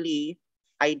objectively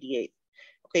ideate.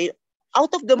 Okay,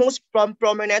 out of the most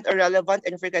prominent or relevant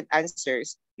and frequent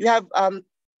answers, you have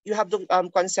to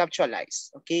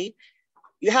conceptualize. Okay,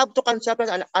 you have to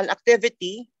conceptualize an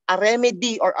activity, a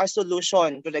remedy, or a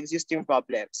solution to the existing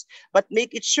problems, but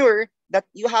make it sure that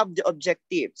you have the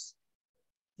objectives.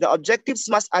 The objectives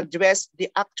must address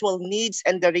the actual needs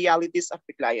and the realities of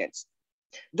the clients.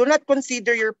 Do not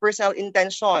consider your personal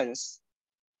intentions.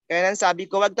 Kaya nang sabi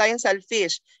ko, wag tayong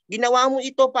selfish. Ginawa mo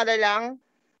ito para lang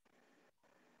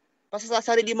sa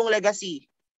sarili mong legacy.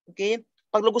 Okay?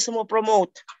 Pag gusto mo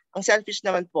promote, ang selfish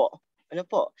naman po. Ano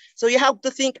po? So you have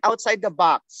to think outside the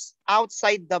box.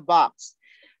 Outside the box.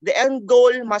 The end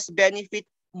goal must benefit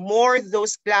more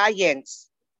those clients,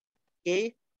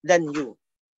 okay, than you.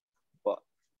 Po.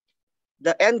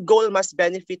 The end goal must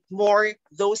benefit more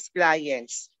those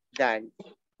clients than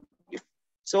you.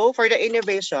 So for the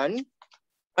innovation,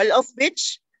 all of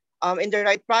which in the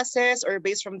right process or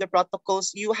based from the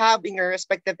protocols you have in your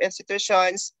respective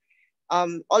institutions,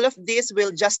 all of this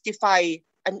will justify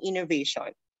an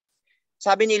innovation.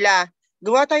 Sabi nila,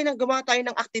 gawa tayo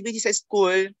ng activity sa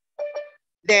school,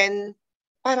 then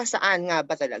para saan nga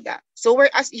ba talaga? So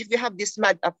whereas if you have this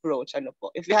mad approach,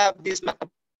 if you have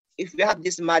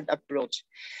this mad approach,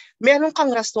 meron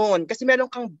kang rason kasi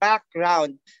meron kang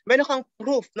background, meron kang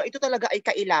proof na ito talaga ay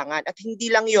kailangan at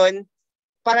hindi lang yon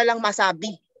para lang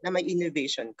masabi na may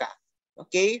innovation ka.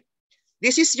 Okay?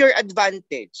 This is your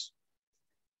advantage.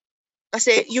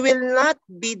 Kasi you will not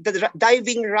be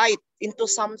diving right into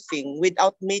something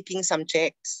without making some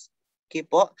checks. Okay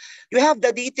po? You have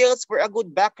the details for a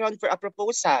good background for a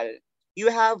proposal. You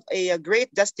have a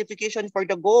great justification for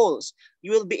the goals.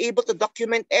 You will be able to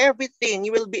document everything.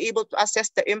 You will be able to assess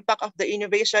the impact of the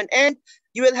innovation and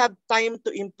you will have time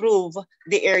to improve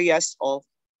the areas of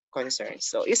concern.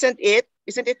 So isn't it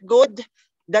good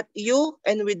that you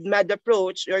and with MAD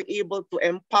approach, you're able to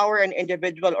empower an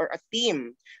individual or a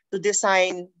team to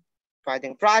design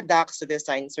products, to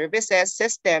design services,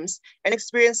 systems, and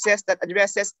experiences that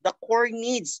addresses the core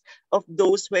needs of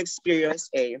those who experience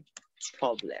a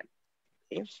problem.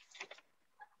 Okay.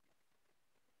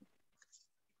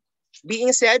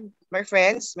 Being said, my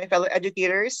friends, my fellow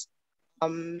educators,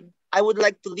 I would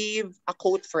like to leave a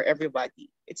quote for everybody.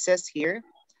 It says here,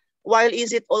 while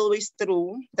is it always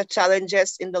true that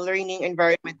challenges in the learning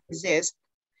environment exist,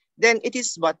 then it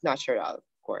is but natural,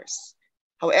 of course.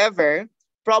 However,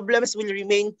 problems will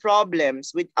remain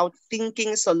problems without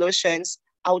thinking solutions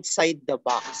outside the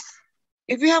box.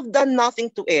 If you have done nothing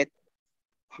to it,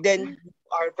 then you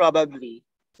are probably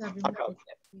a problem.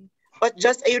 But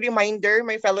just a reminder,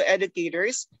 my fellow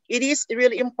educators, it is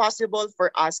really impossible for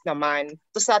us naman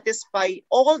to satisfy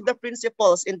all the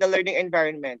principles in the learning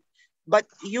environment. But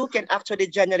you can actually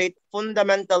generate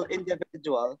fundamental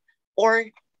individual or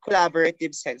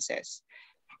collaborative senses.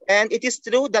 And it is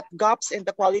true that gaps in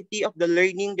the quality of the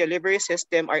learning delivery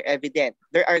system are evident.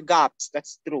 There are gaps,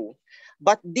 that's true.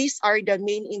 But these are the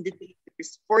main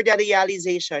indicators for the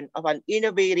realization of an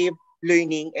innovative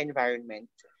learning environment.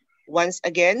 Once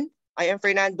again, I am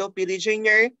Fernando Pili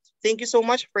Jr. Thank you so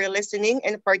much for listening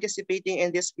and participating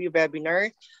in this free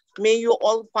webinar. May you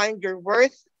all find your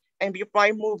worth and be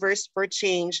prime movers for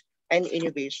change and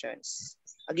innovations.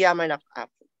 Agyaman ako.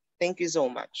 Thank you so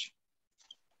much.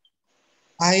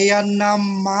 Ayan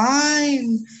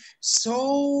naman.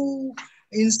 So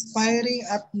inspiring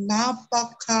at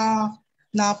napaka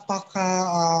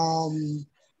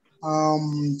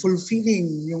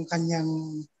fulfilling yung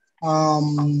kanyang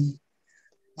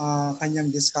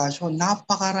kanyang discussion.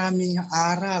 Napakaraming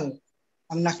aral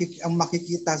ang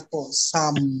makikita po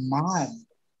sa math.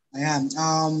 Ayan.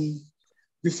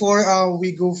 Before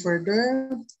we go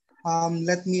further,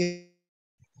 let me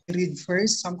read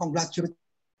first some congratulatory.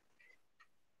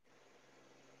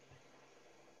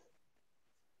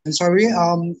 I'm sorry.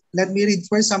 Let me read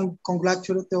first some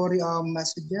congratulatory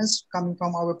messages coming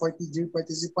from our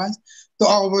participants to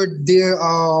our dear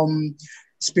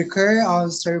speaker,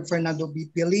 Sir Fernando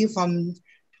B. Pili, from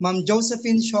Ma'am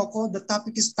Josephine Shoko. The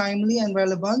topic is timely and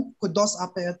relevant. Kudos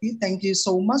APAETI. Thank you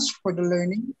so much for the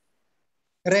learning.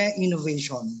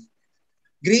 Re-innovation.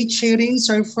 Great sharing,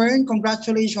 Sir Fern.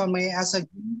 Congratulations. May I ask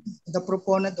again, the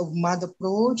proponent of MAD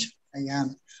approach.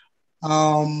 Ayan.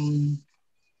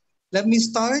 Let me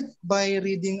start by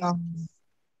reading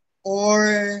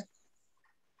or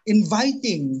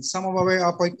inviting some of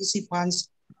our participants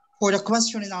for the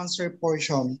question and answer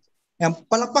portion. Ayan,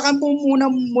 palakpakan po muna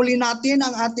muli natin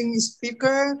ang ating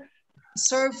speaker,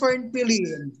 Sir Fern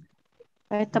Pilin.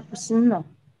 Ay, tapos na.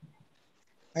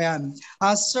 Ayan.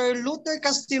 Sir Luther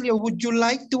Castillo, would you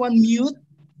like to unmute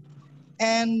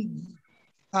and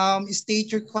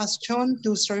state your question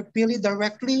to Sir Pili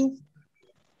directly?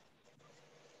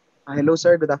 Hello,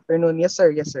 sir. Good afternoon. Yes,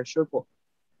 sir. Yes, sir. Sure po.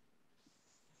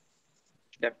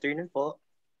 Good afternoon po.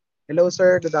 Hello,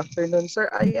 sir. Good afternoon, sir.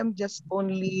 I am just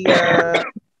only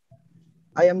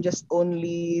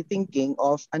thinking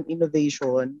of an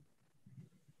innovation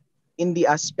in the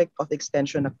aspect of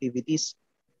extension activities,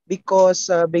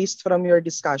 because based from your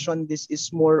discussion, this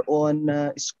is more on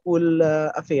school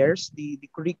affairs, the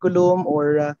curriculum,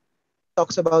 or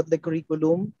talks about the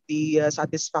curriculum, the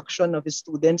satisfaction of the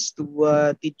students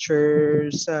to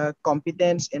teachers'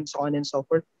 competence, and so on and so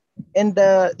forth. And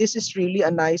this is really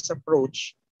a nice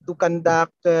approach to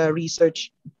conduct research.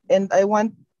 And I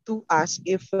want to ask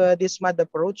if this MAD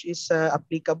approach is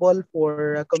applicable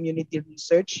for community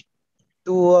research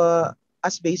to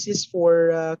as basis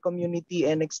for community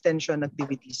and extension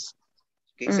activities.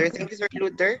 Okay, sir. Thank you, Sir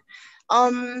Luther.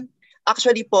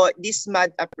 Actually po, this MAD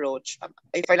approach,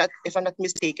 if I'm not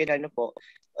mistaken,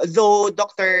 though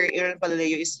Dr. Aaron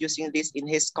Palileo is using this in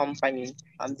his company,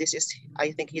 this is, I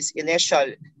think, his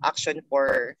initial action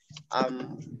for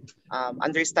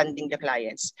understanding the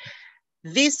clients.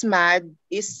 This MAD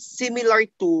is similar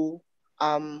to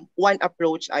one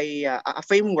approach, a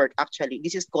framework actually.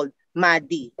 This is called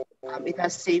MADI. It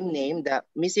has same name, the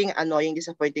missing, annoying,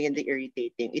 disappointing, and the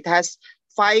irritating. It has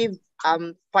five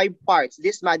parts.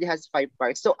 This MADI has 5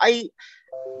 parts. So I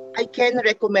can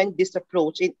recommend this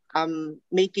approach in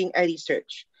making a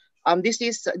research. This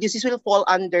will fall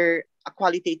under a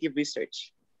qualitative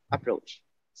research approach,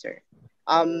 sir.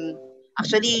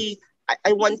 Actually,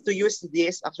 I want to use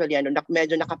this. Actually,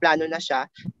 medyo nakaplano na siya.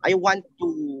 I want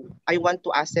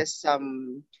to assess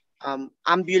some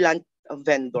ambulant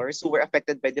vendors who were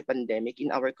affected by the pandemic in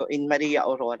Maria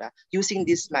Aurora using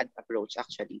this MAD approach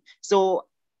actually. So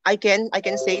I can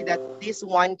say that this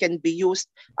one can be used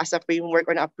as a framework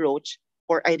or an approach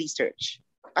for a research.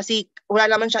 Kasi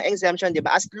wala naman siyang exemption, di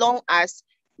ba? As long as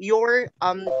your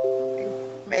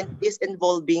involvement is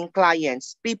involving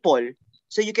clients, people,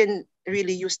 so you can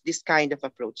really use this kind of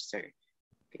approach, sir.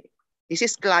 Okay. This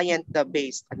is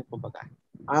client-based,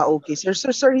 Okay, sir.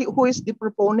 Sir, who is the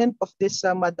proponent of this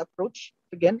MAD approach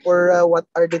again? Or what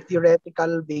are the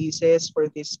theoretical basis for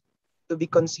this to be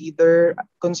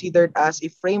considered as a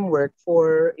framework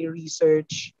for a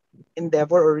research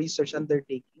endeavor or research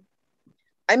undertaking?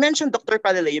 I mentioned Dr.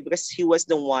 Palileo because he was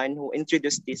the one who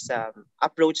introduced this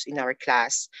approach in our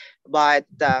class. But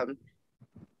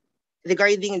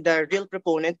regarding the real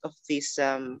proponent of this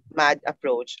MAD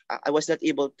approach, I was not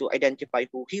able to identify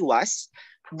who he was.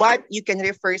 But you can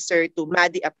refer, sir, to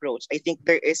MADI approach. I think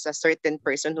there is a certain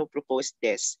person who proposed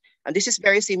this. And this is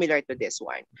very similar to this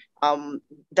one.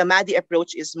 The MADI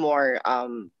approach is more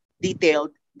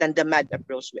detailed than the MAD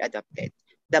approach we adopted.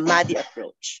 The MADI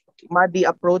approach. Okay. MADI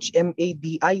approach,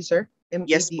 M-A-D-I, sir?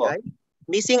 M-A-D-I? Yes po.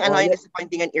 Missing, annoying,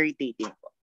 disappointing, and irritating.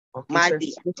 Okay,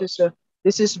 MADI. Sir.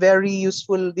 This is very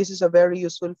useful. This is a very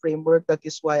useful framework. That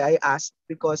is why I asked,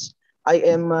 because I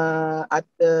am at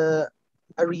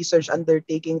a research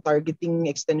undertaking targeting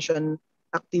extension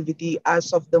activity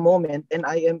as of the moment, and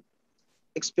I am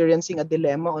experiencing a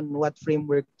dilemma on what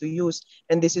framework to use.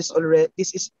 And this is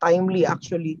timely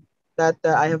actually that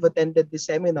I have attended the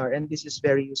seminar, and this is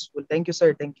very useful. Thank you,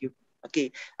 sir. Thank you.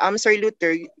 Okay. Sir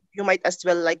Luther, you might as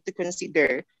well like to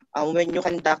consider when you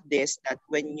conduct this, that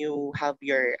when you have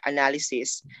your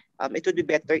analysis, it would be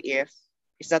better if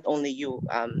it's not only you,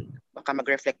 baka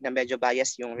mag-reflect na medyo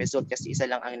bias yung result kasi isa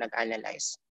lang ang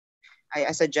nag-analyze.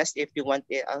 I suggest if you want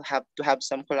it, I'll have to have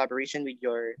some collaboration with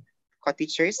your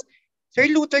co-teachers. Sir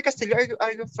Luther Castillo,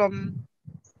 are you from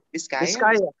Vizcaya?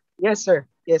 Vizcaya. Yes, sir.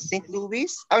 Yes. St.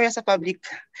 Louis? Oh, yes, sa public.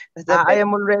 I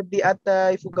am already at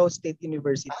Ifugao State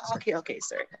University, sir. Okay, okay,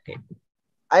 sir. Okay.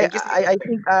 I Thank you, Sir I, I Luther.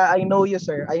 think I know you,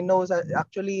 sir. I know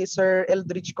actually Sir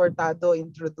Eldridge Cortado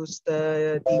introduced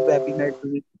the webinar to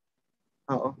me.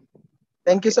 Oo.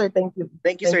 Thank you, Okay. sir. Thank you.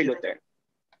 Thank you, Sir Luther.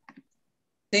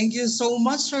 Thank you so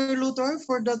much, Sir Luther,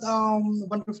 for that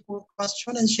wonderful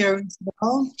question and sharing as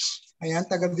well. Ayan,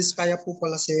 taga Vizcaya po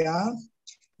pala siya.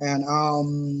 And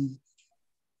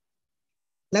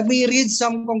let me read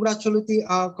some congratulatory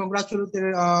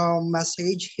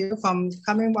message here from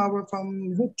coming our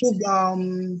from YouTube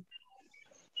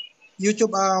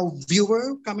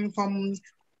viewer coming from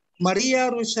Maria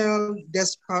Rochelle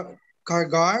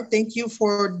Descargar. Thank you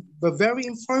for the very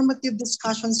informative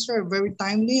discussion, sir. Very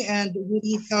timely and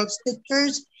really helps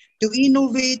teachers to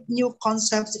innovate new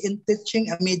concepts in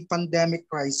teaching amid pandemic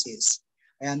crisis.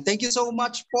 And thank you so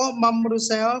much po, Ma'am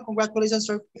Rochelle. Congratulations,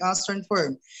 sir, Stern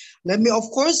Firm. Let me, of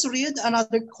course, read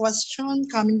another question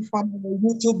coming from a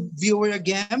YouTube viewer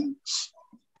again.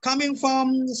 Coming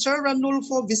from Sir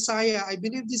Ranulfo Visaya. I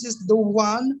believe this is the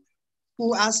one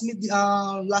who asked me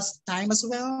last time as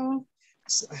well.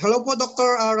 Hello po,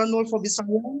 Dr. Ranulfo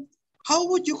Visaya. How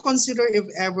would you consider if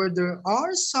ever there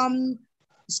are some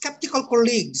skeptical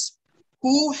colleagues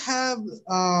who have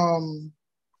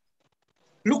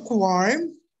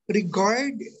lukewarm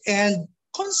regard and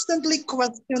constantly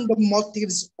question the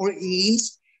motives or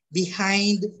aims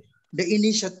behind the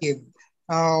initiative?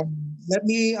 Let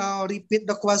me repeat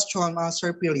the question,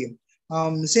 Sir Pili.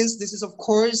 Since this is of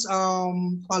course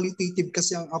qualitative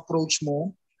kasi ang approach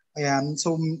mo, ayan,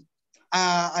 so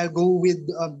I'll go with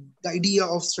the idea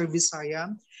of Sir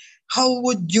Visaya. How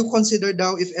would you consider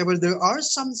daw if ever there are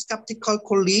some skeptical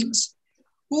colleagues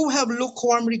who have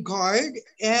lukewarm regard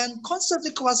and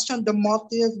constantly question the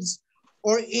motives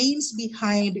or aims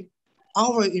behind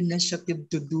our initiative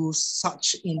to do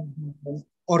such innovation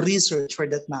or research for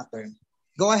that matter?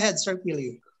 Go ahead, Sir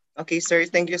Pili. Okay, sir.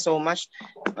 Thank you so much.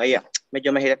 Yeah,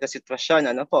 medyo mahirap na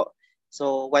sitwasyon. Ano po?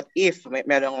 So, what if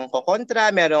merong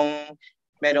kokontra, merong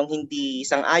hindi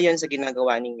sang-ayon sa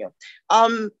ginagawa ninyo?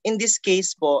 In this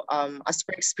case po, as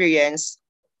per experience,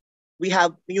 we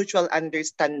have mutual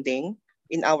understanding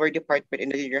in our department in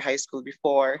the junior high school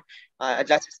before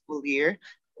last school year.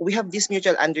 We have this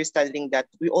mutual understanding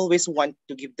that we always want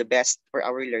to give the best for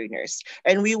our learners,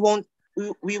 and we won't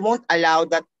allow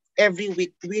that every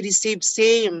week we receive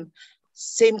same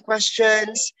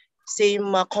questions,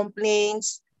 same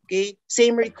complaints, okay,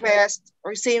 same requests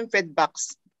or same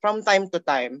feedbacks from time to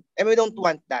time, and we don't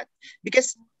want that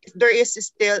because there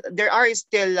are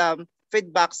still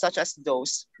feedbacks such as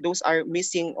those are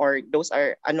missing or those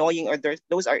are annoying or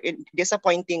those are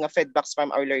disappointing feedbacks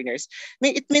from our learners.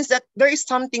 It means that there is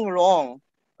something wrong.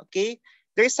 Okay,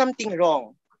 there is something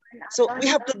wrong. So we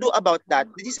have to do about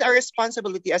that. This is our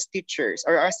responsibility as teachers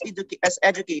or as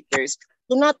educators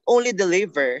to not only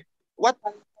deliver what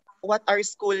our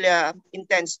school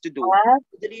intends to do,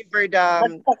 to deliver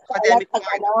the academic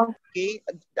part, okay,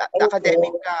 the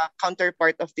academic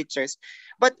counterpart of teachers,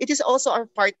 but it is also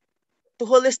our part to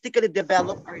holistically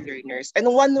develop our learners. And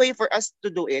one way for us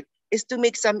to do it is to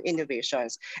make some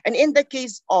innovations. And in the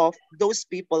case of those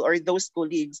people or those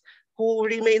colleagues who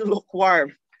remain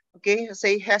lukewarm, okay,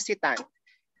 say hesitant,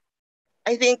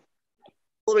 I think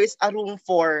always a room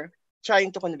for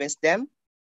trying to convince them.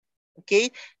 Okay?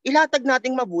 Ilatag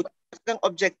nating mabuti ang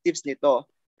objectives nito.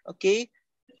 Okay?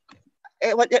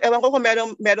 Ewan ko kung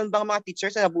meron bang mga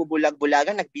teachers na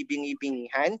nabubulag-bulagan,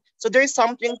 nagbibingi-bingihan. So there's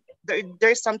something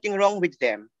wrong with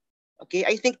them. Okay?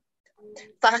 I think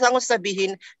saan ko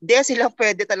sabihin, sila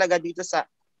pwede talaga dito sa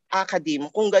academe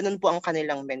kung ganun po ang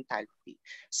kanilang mentality.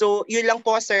 So, yun lang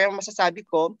po, sir, masasabi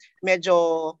ko.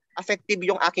 Medyo effective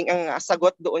yung aking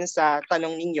sagot doon sa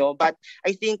tanong ninyo. But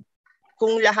I think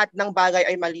kung lahat ng bagay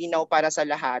ay malinaw para sa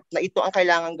lahat, na ito ang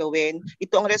kailangan gawin,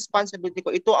 ito ang responsibility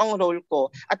ko, ito ang role ko,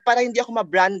 at para hindi ako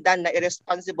mabrandan na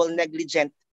irresponsible,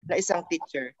 negligent na isang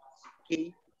teacher.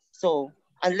 Okay? So,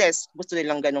 unless gusto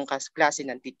nilang ganong klase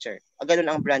ng teacher,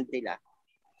 ganun ang brand nila.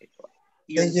 Ito.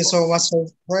 Thank you so much, Sir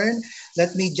Fern.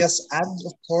 Let me just add,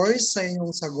 of course, sa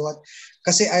inyong sagot.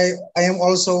 Kasi I am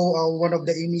also one of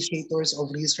the initiators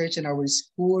of research in our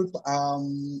school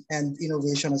and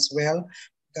innovation as well.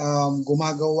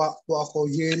 Gumagawa po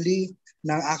ako yearly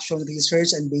ng action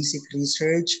research and basic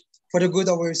research for the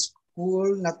good of our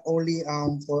school, not only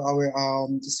for our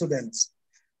students.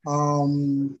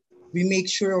 We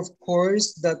make sure, of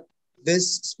course, that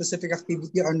this specific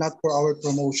activity are not for our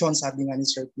promotion, sabi nga ni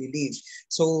Sir Pili.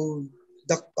 So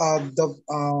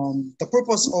the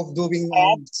purpose of doing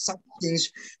such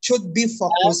things should be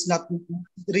focused not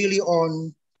really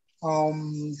on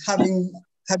having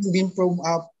been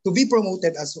to be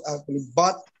promoted as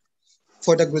but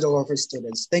for the good of our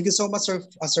students. Thank you so much, Sir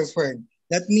Fern.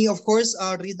 Let me, of course,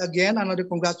 read again another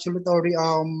congratulatory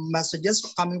messages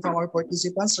coming from our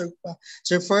participants.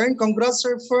 Sir Fern, congrats,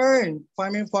 Sir Fern.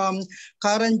 Coming from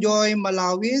Karen Joy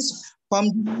Malawis, from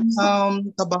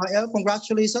Tabael,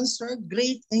 congratulations, sir.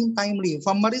 Great and timely.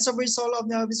 From Marisa Brisola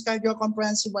of the Vizcaya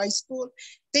Comprehensive High School,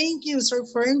 thank you, Sir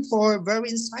Fern, for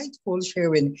very insightful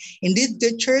sharing. Indeed,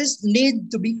 teachers need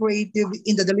to be creative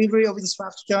in the delivery of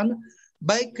instruction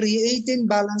by creating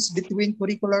balance between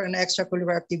curricular and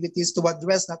extracurricular activities to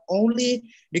address not only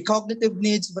the cognitive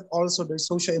needs, but also the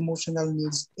socio-emotional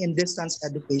needs in distance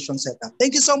education setup.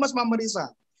 Thank you so much, Ma'am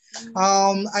Marisa.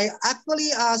 I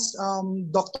actually asked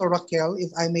Dr. Raquel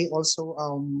if I may also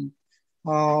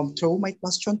throw my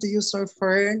question to you, Sir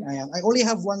Fern. I only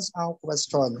have one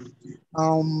question.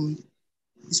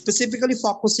 Specifically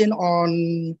focusing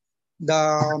on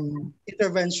the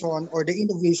intervention or the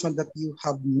innovation that you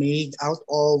have made out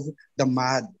of the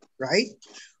MAD, right?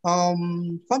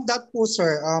 From that po,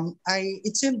 sir,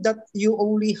 it seemed that you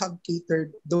only have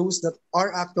catered those that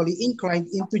are actually inclined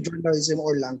into journalism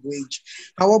or language.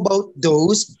 How about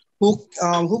those who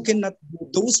cannot do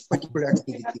those particular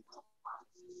activities?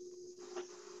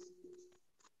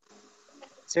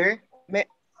 Sir, may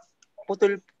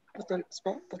putol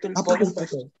po yung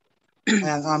question.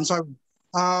 I'm sorry.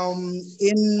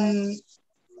 In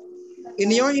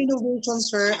your innovation,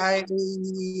 sir,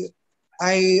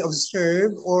 I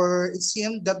observed or it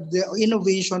seemed that the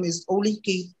innovation is only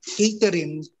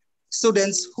catering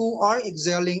students who are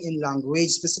excelling in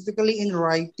language, specifically in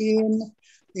writing,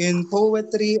 in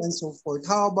poetry, and so forth.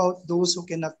 How about those who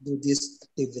cannot do these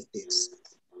activities?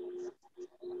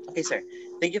 Okay, sir.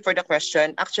 Thank you for the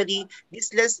question. Actually, these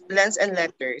lens and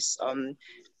letters,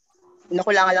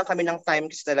 nakulangan lang kami ng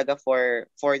time kasi talaga for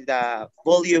the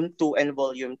volume 2 and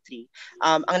volume 3.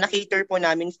 Ang na-cater po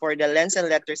namin for the lens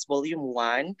and letters volume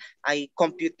 1 ay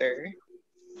computer,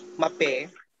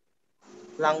 MAPE,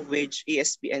 language,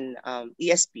 ESP, and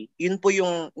ESP. Yun po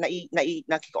yung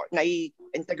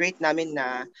nai-integrate namin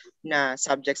na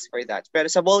subjects for that. Pero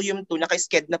sa volume 2,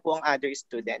 naka-sked na po ang other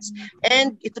students.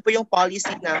 And ito po yung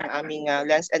policy ng aming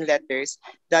lens and letters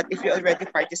that if you already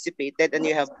participated and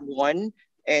you have won,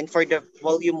 and for the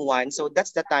volume 1, so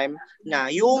that's the time na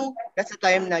yung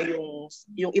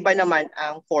iba naman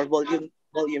ang for volumes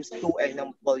 2 and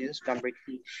volumes number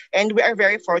 3. And we are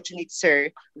very fortunate, sir,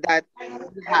 that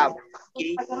we have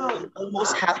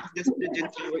almost half of the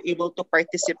students who were able to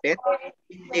participate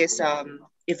in this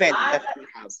event that we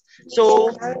have.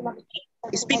 So,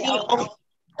 speaking of,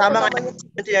 tama nga,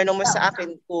 tinanong mo sa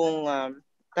akin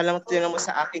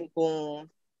kung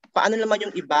paano naman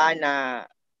yung iba na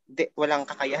walang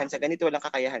kakayahan sa ganito, walang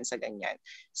kakayahan sa ganyan.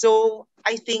 So,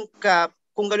 I think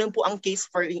kung ganun po ang case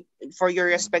for your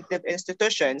respective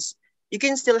institutions, you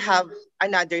can still have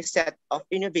another set of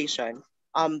innovation,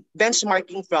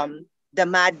 benchmarking from the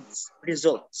MAD's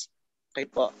results. Okay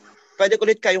po. Pwede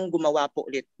ulit kayong gumawa po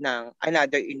ulit ng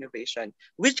another innovation,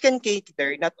 which can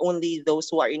cater not only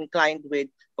those who are inclined with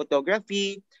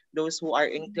photography, those who are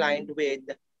inclined with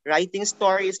writing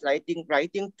stories, writing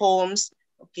poems,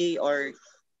 okay, or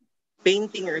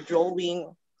painting or drawing,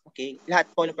 okay, lahat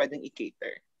po na pwedeng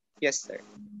i-cater. Yes, sir.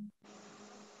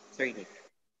 Sir Nick.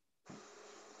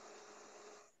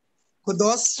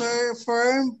 Kudos, Sir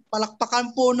Fern.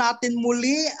 Palakpakan po natin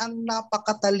muli ang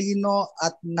napakatalino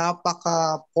at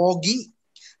napaka-pogi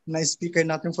na speaker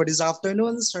natin for this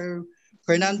afternoon, Sir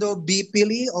Fernando B.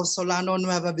 Pili of Solano,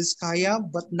 Nueva Vizcaya,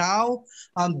 but now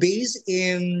based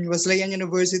in Wesleyan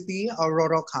University,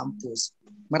 Aurora Campus.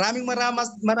 Maraming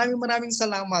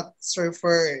salamat, Sir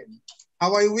Fern.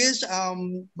 How I wish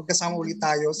magkasama ulit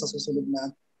tayo sa susunod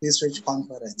na research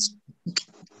conference.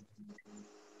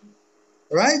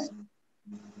 Alright?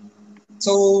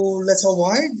 So let's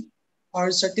award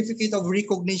our certificate of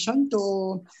recognition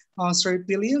to Sir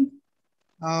Pili.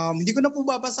 Hindi ko na po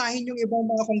babasahin yung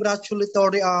ibang mga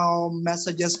congratulatory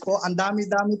messages po. Ang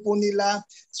dami-dami po nila,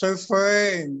 Sir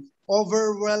Fern.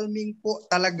 Overwhelming po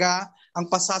talaga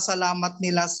ang pasasalamat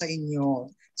nila sa inyo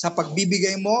sa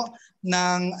pagbibigay mo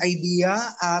ng idea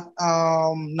at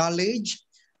knowledge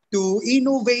to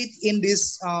innovate in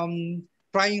this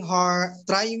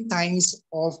trying times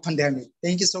of pandemic.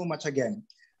 Thank you so much again.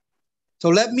 So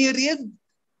let me read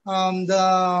the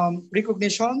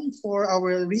recognition for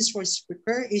our resource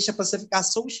speaker, Asia Pacific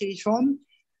Association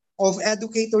of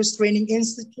Educators Training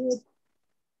Institute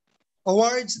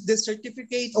awards the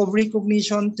certificate of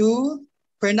recognition to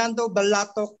Fernando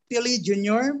Balatok Pili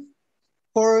Jr.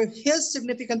 for his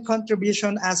significant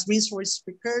contribution as resource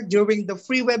speaker during the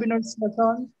free webinar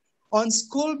session on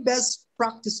school best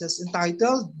practices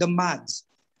entitled The MADS,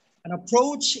 an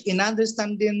approach in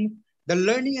understanding the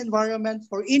learning environment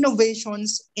for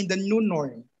innovations in the new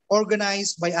norm,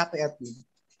 organized by APAETI,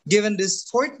 given this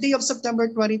 4th day of September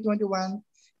 2021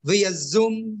 via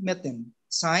Zoom meeting.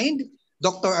 Signed,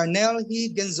 Dr. Arnel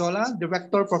H. Genzola,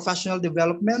 Director, Professional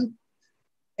Development,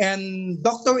 and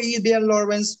Dr. Adrian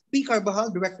Lawrence P.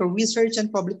 Carvajal, Director, Research and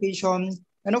Publication,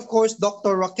 and of course,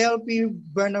 Dr. Raquel P.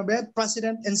 Bernabe,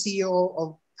 President and CEO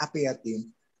of APAETI.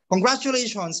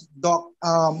 Congratulations,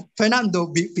 Fernando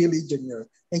B. Pili Jr.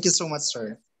 Thank you so much,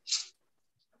 sir.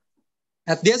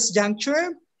 At this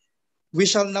juncture, we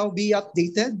shall now be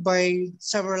updated by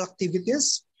several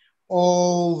activities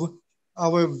of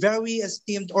our very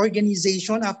esteemed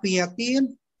organization,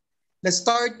 APAETI. Let's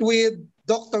start with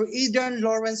Dr. Adrian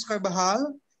Lawrence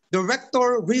Carvajal,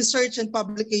 Director, Research and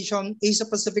Publication, Asia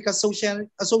Pacific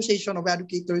Association of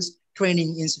Educators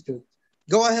Training Institute.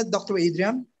 Go ahead, Dr.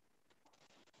 Adrian.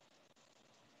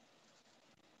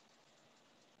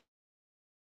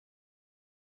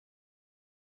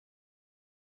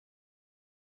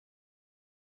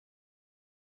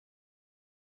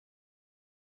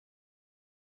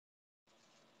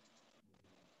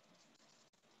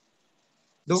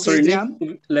 Sir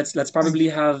Nick, let's probably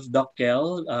have Doc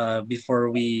Kel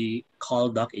before we call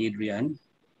Doc Adrian.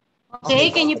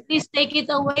 Okay, can you please take it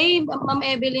away, Ma'am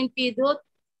Evelyn Pidot?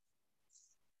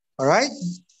 All right.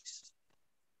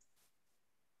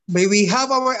 May we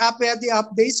have our APAETI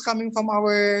updates coming from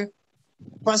our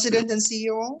President and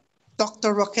CEO,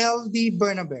 Dr. Raquel D.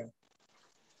 Bernabe.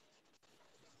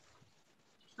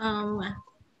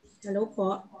 Hello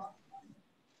po.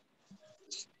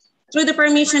 Through the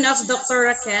permission of Dr.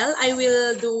 Raquel, I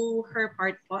will do her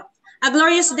part po. A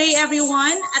glorious day,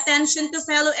 everyone. Attention to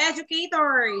fellow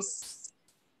educators.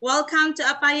 Welcome to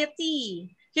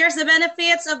APAETI. Here's the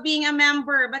benefits of being a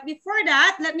member. But before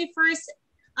that, let me first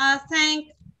thank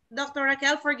Dr.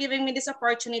 Raquel for giving me this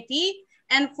opportunity,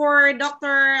 and for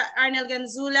Dr. Arnel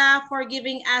Ganzula for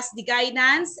giving us the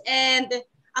guidance and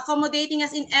accommodating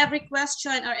us in every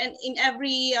question or in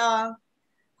every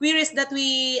queries that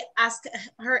we ask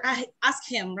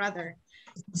him rather.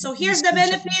 So here's the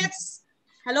benefits.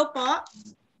 Hello po.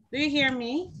 Do you hear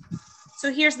me?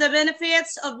 So here's the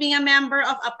benefits of being a member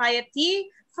of APAETI.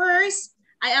 First,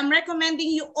 I am recommending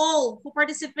you all who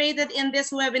participated in this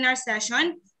webinar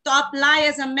session to apply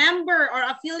as a member or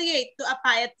affiliate to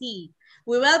APAETI.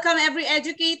 We welcome every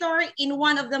educator in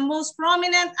one of the most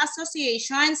prominent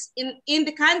associations in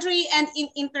the country and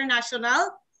in international,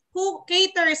 who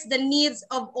caters the needs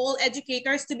of all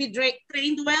educators to be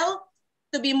trained well,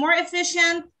 to be more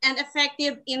efficient and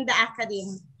effective in the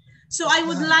academy. So I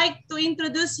would like to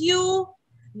introduce you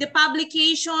the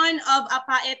publication of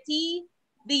APAETI,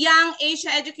 the Young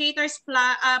Asia Educators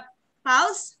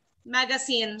Pulse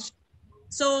magazine.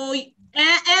 So,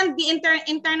 and the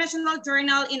International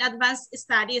Journal in Advanced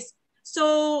Studies.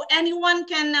 So anyone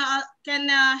can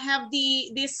have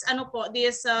this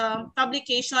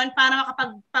publication para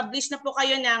makapag-publish na po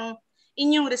kayo ng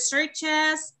inyong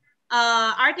researches,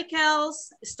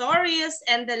 articles, stories,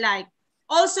 and the like.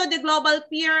 Also the Global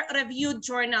Peer Reviewed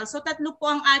Journal. So tatlo po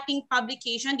ang ating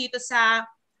publication dito sa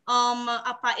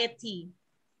APAETI.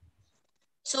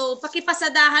 So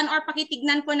pakipasadahan or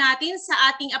pakitignan po natin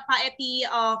sa ating APAETI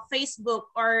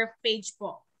Facebook or page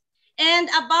po. And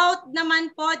about naman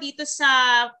po dito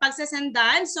sa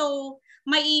pagsasendan, so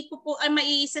may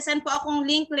sesend po akong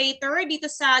link later dito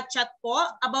sa chat po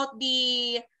about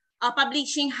the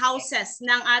publishing houses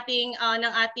ng ating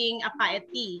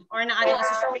APAETI or ng ating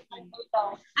association.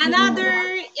 Another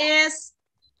is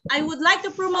I would like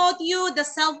to promote you the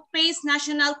self-paced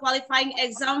national qualifying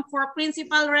exam for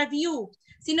principal review.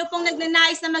 Sino pong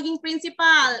nagnanais na maging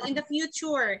principal in the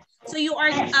future? So you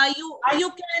can.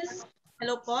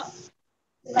 Hello po.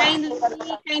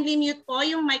 Kindly mute po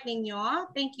yung mic ninyo.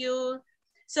 Thank you.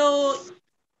 So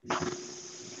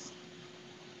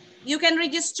you can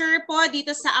register po dito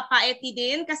sa APAETI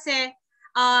din kasi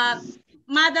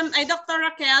Dr.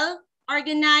 Raquel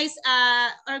organize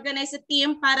a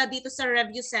team para dito sa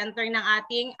review center ng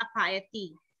ating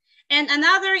APAETI. And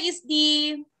another is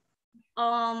the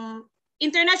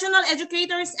International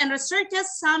Educators and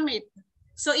Researchers Summit.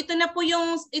 So ito na po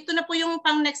yung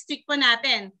pang next week po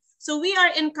natin. So we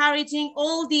are encouraging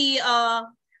all the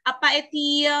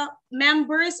APAETI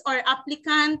members or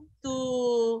applicant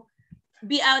to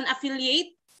be an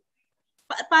affiliate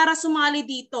para sumali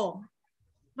dito.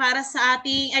 Para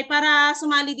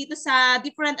sumali dito sa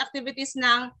different activities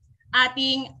ng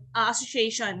ating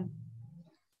association.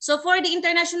 So for the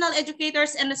International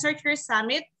Educators and Researchers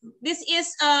Summit, this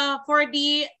is for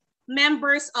the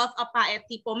members of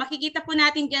APAETI po. Makikita po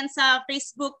natin dyan sa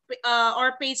Facebook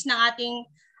or page ng ating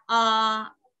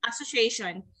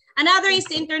association. Another is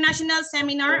the International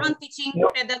Seminar on Teaching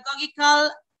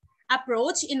Pedagogical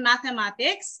Approach in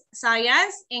Mathematics,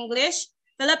 Science, English,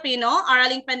 Filipino,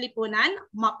 Araling Panlipunan,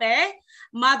 MAPE,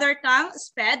 Mother Tongue,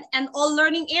 SPED, and all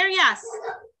learning areas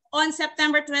on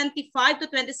September 25 to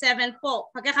 27 po.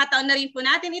 Pagkakataon na rin po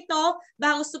natin ito,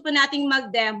 baka gusto po nating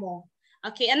mag-demo.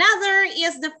 Okay, another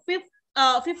is the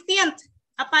 15th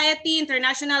APAETI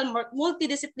International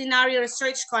Multidisciplinary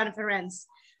Research Conference.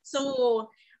 So,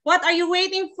 what are you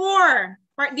waiting for?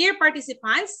 Dear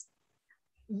participants,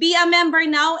 be a member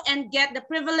now and get the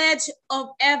privilege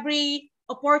of every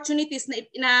opportunities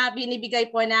na binibigay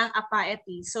po ng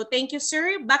APAETI. So, thank you,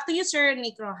 sir. Back to you, Sir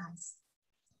Nick Rojas.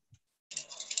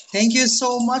 Thank you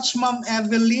so much, Ma'am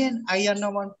Evelyn. Ayan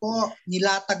naman po,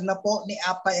 nilatag na po ni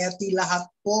APAETI lahat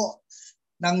po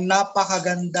ng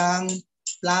napakagandang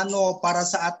plano para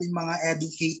sa ating mga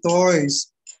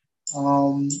educators.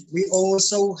 We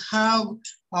also have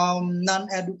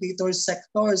non-educator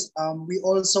sectors. We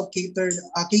also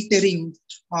catering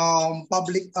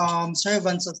public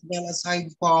servants as well, aside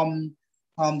from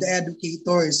the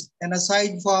educators. And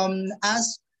aside from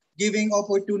us giving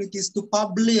opportunities to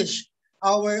publish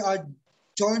our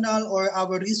journal or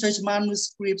our research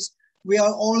manuscripts, we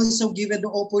are also given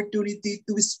the opportunity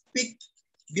to speak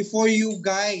before you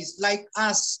guys, like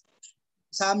us,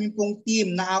 sa aming pong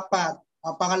team na apat.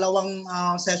 Pangalawang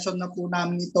session na po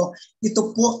namin ito.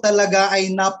 Ito po talaga ay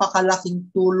napakalaking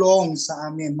tulong sa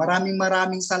amin.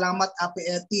 Maraming salamat,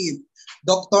 APAETI.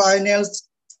 Dr. Arnel,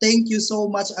 thank you so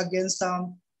much again sa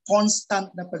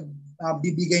constant na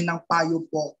pagbibigay ng payo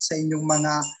po sa inyong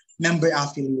mga member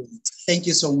affiliates. Thank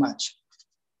you so much.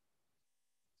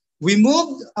 We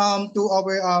moved to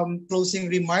our closing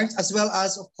remarks, as well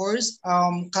as, of course,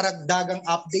 karagdagang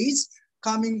updates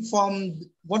coming from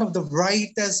one of the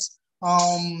brightest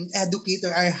educator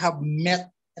I have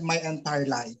met in my entire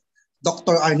life,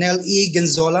 Dr. Arnel E.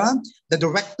 Gonzola, the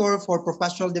Director for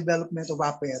Professional Development of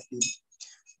APAETI.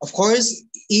 Of course,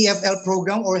 EFL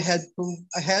program or head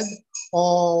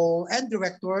and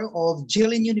director of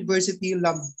Jilin University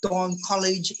Lamdong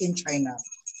College in China.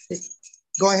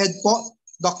 Go ahead po,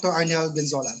 Dr. Arnel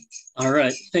Gonzola. All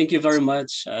right. Thank you very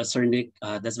much, Sir Nick.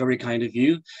 That's very kind of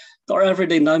you. To our ever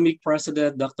dynamic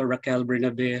president, Dr. Raquel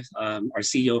Bernabe, our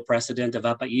CEO president of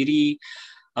APAETI,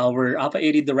 our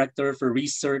APAETI Director for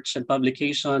Research and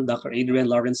Publication, Dr. Adrian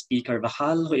Lawrence P.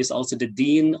 Carvajal, who is also the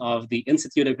Dean of the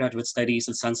Institute of Graduate Studies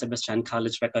at San Sebastian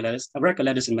College,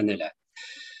 Recoletos in Manila.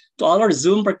 To all our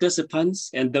Zoom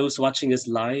participants and those watching us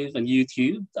live on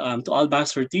YouTube, to all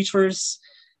master teachers,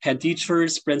 head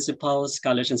teachers, principals,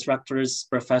 college instructors,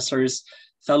 professors,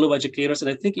 fellow educators, and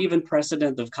I think even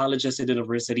president of colleges and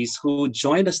universities who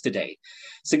joined us today.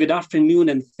 So good afternoon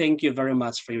and thank you very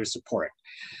much for your support.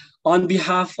 On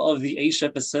behalf of the Asia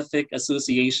Pacific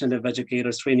Association of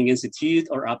Educators Training Institute,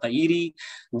 or APAETI,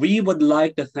 we would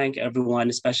like to thank everyone,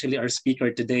 especially our speaker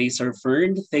today, Sir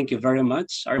Fern. Thank you very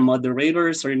much. Our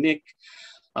moderator, Sir Nick,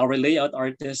 our layout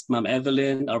artist, Ma'am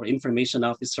Evelyn, our information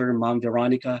officer, Ma'am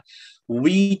Veronica.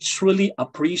 We truly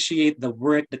appreciate the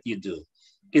work that you do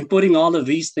in putting all of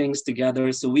these things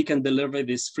together so we can deliver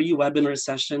this free webinar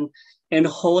session and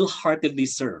wholeheartedly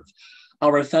serve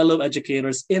our fellow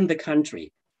educators in the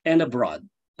country and abroad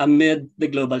amid the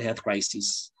global health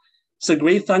crisis. So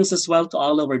great thanks as well to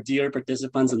all our dear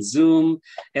participants on Zoom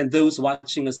and those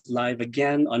watching us live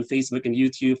again on Facebook and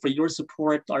YouTube for your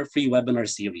support to our free webinar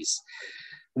series.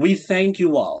 We thank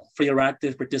you all for your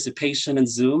active participation in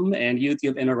Zoom and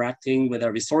YouTube, interacting with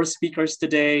our resource speakers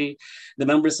today, the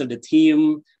members of the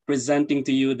team presenting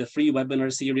to you the free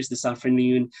webinar series this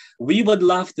afternoon. We would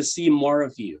love to see more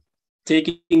of you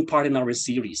taking part in our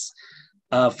series.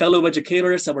 Fellow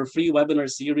educators, our free webinar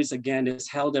series again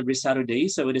is held every Saturday,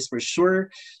 so it is for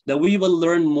sure that we will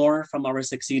learn more from our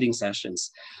succeeding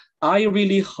sessions. I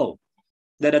really hope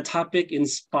that a topic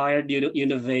inspired you to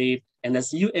innovate, and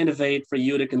as you innovate, for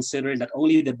you to consider not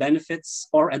only the benefits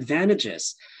or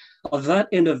advantages of that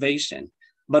innovation,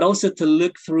 but also to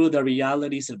look through the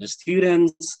realities of the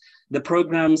students, the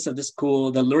programs of the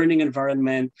school, the learning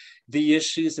environment, the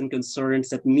issues and concerns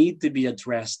that need to be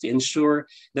addressed to ensure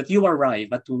that you arrive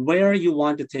at where you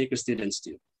want to take your students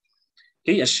to.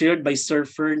 Okay, as shared by Sir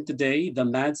Fern today, the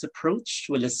MADS approach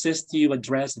will assist you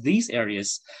address these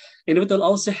areas, and it will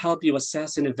also help you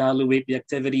assess and evaluate the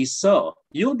activities so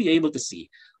you'll be able to see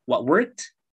what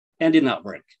worked and did not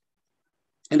work,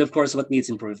 and of course, what needs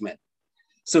improvement.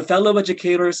 So fellow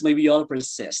educators, may we all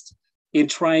persist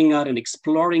in trying out and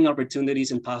exploring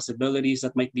opportunities and possibilities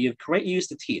that might be of great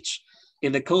use to teach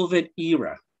in the COVID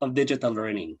era of digital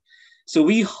learning. So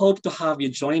we hope to have you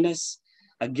join us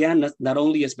again, not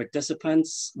only as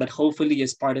participants, but hopefully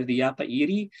as part of the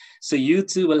APAETI. So you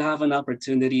too will have an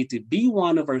opportunity to be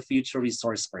one of our future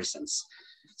resource persons.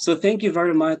 So thank you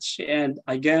very much. And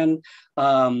again,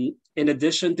 in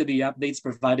addition to the updates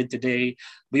provided today,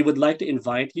 we would like to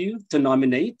invite you to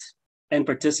nominate and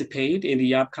participate in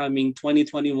the upcoming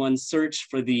 2021 search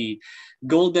for the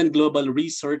Golden Global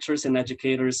Researchers and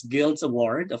Educators Guilds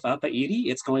Award of APAETI.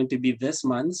 It's going to be this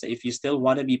month, so if you still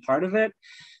want to be part of it.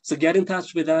 So get in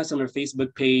touch with us on our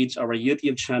Facebook page, our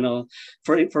YouTube channel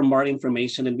for more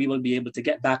information, and we will be able to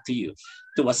get back to you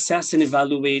to assess and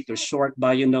evaluate your short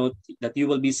bio note that you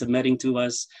will be submitting to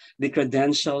us, the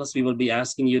credentials we will be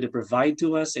asking you to provide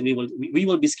to us, and we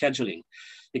will be scheduling,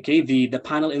 okay, the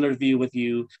panel interview with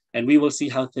you, and we will see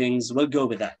how things will go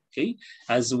with that, okay,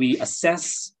 as we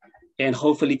assess and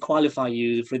hopefully qualify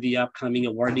you for the upcoming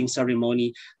awarding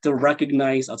ceremony to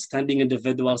recognize outstanding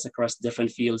individuals across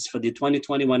different fields for the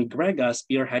 2021 GREGA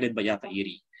spearheaded by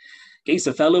APAETI. Okay,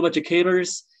 so fellow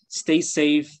educators, stay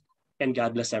safe and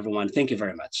God bless everyone. Thank you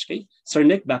very much. Okay, Sir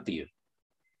Nick, back to you.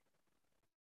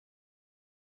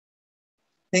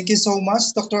 Thank you so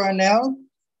much, Dr. Arnel.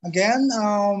 Again,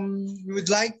 we would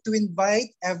like to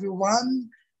invite everyone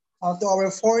to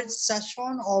our fourth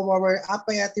session of our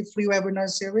APAETI free webinar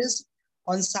series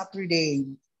on Saturday,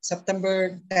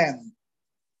 September 10.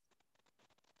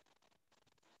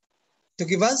 To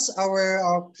give us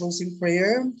our closing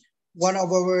prayer, one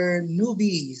of our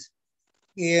newbies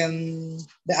in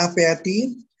the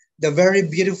APAETI, the very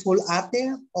beautiful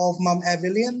ate of Ma'am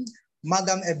Evelyn,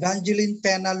 Madam Evangeline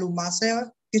Pena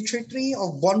Lumaser, Teacher 3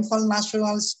 of Bonfal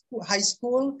National High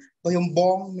School,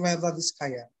 Bayombong, Nueva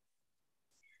Vizcaya.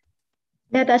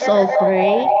 Let us all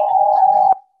pray.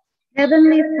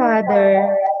 Heavenly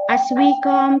Father, as we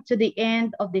come to the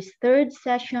end of this third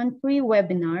session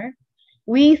pre-webinar,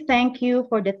 we thank you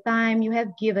for the time you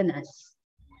have given us.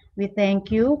 We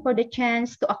thank you for the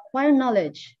chance to acquire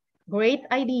knowledge, great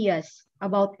ideas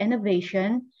about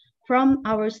innovation from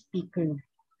our speaker.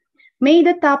 May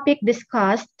the topic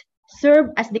discussed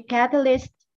serve as the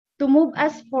catalyst to move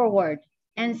us forward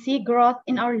and see growth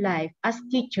in our life as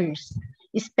teachers,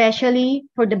 especially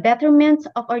for the betterment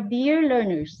of our dear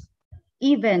learners,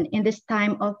 even in this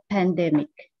time of pandemic.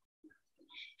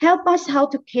 Help us how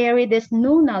to carry this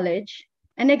new knowledge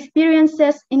and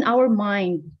experiences in our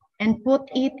mind and put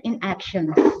it in action.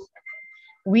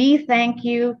 We thank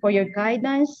you for your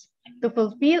guidance to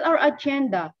fulfill our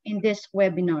agenda in this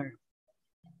webinar.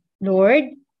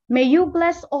 Lord, may you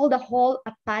bless all the whole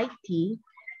APAETI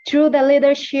through the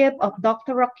leadership of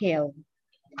Dr. Raquel.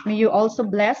 May you also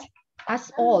bless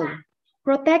us all.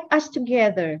 Protect us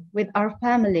together with our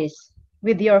families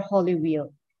with your holy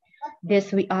will. This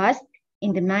we ask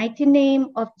in the mighty name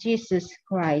of Jesus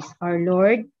Christ, our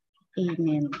Lord.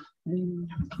 Amen. Amen.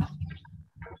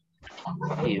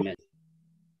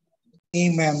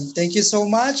 Amen. Thank you so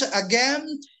much.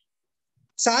 Again,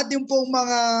 sa ating pong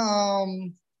mga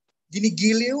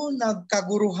ginigiliw na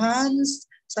kaguruhan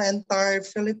sa entire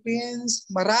Philippines,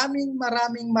 maraming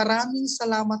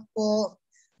salamat po.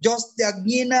 Diyos di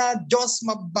agnina, Diyos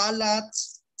magbalat,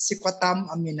 si Patam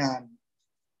Aminan.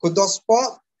 Kudos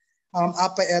po,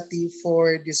 APAETI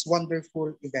for this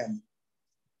wonderful event.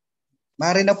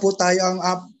 Mari na po tayo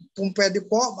kung pwede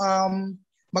po,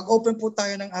 mag-open po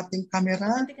tayo ng ating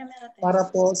camera para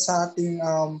po sa ating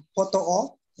photo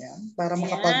op. Yan, para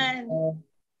makapag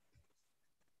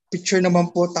picture naman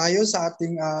po tayo sa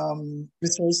ating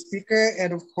resource speaker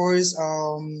and of course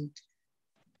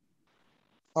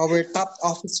our top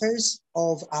officers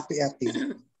of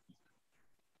APAETI.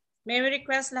 May we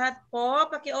request lahat po,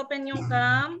 paki-open yung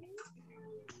cam.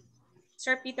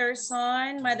 Sir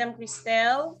Peterson, Madam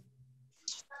Cristel,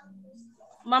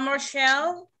 Ma'am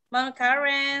Rochelle, Ma'am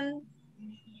Karen.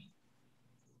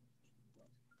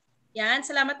 Yan,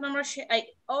 salamat Ma'am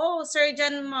Rochelle. Sir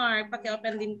John Mark,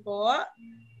 paki-open din po.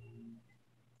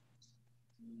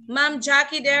 Ma'am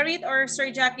Jackie Derit or Sir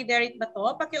Jackie Derit ba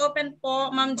to? Paki-open po,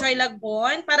 Ma'am Joy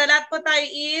Lagbon. Para lahat po tayo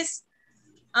is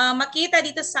makita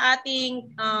dito sa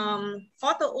ating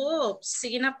photo oops.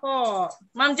 Sige na po.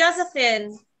 Ma'am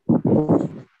Josephine,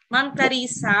 Ma'am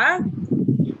Clarissa,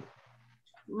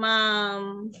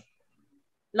 Ma'am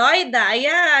Lloyda,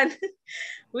 ayan.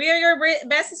 We are your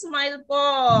best smile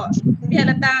po. Hindi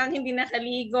halatang hindi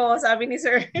nakaligo, sabi ni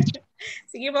Sir.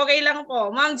 Sige po, okay lang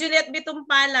po. Ma'am Juliet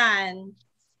Bitumpalan,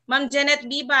 Ma'am Janet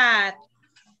Bibat,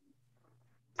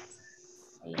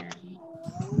 ayan.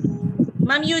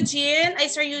 Ma'am Eugene, ay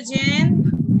Sir Eugene.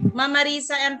 Ma'am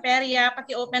Marisa Emperia,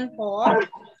 paki-open po.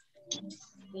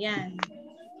 Yan.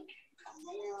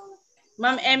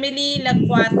 Ma'am Emily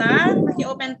Lagwata,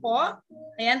 paki-open po.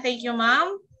 Ayan, thank you,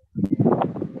 ma'am.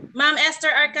 Ma'am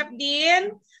Esther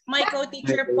Arcapdin, my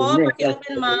co-teacher po,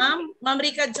 paki-open, ma'am. Ma'am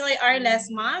Rica Joy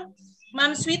Arles, ma'am.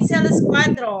 Ma'am Sweet Celis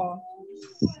Cuadro.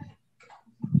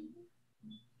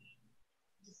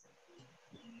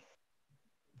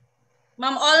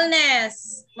 Ma'am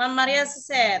Olnes, Ma'am Maria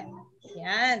Suset.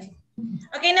 Yan.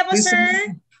 Okay na po,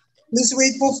 sir. Please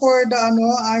wait po for the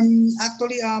I'm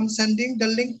actually sending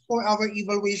the link for our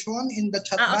evaluation in the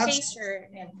chat box. Okay, sir.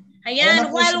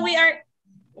 Ayan,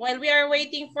 while we are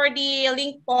waiting for the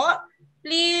link po,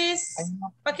 please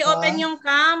paki-open yung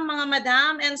cam, mga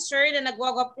madam and sir na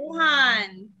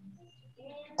nagwagwapuhan.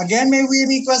 Again, may we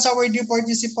request our dear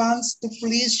participants to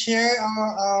please share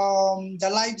the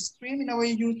live stream in our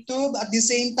YouTube. At the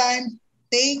same time,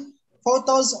 take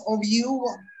photos of you,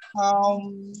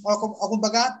 o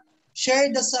kumbaga,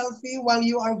 share the selfie while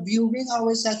you are viewing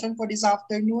our session for this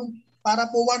afternoon para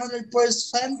po 100%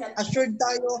 assured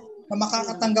tayo na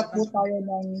makakatanggap po tayo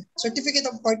ng certificate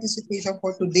of participation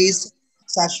for today's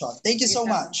session. Thank you so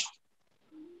much.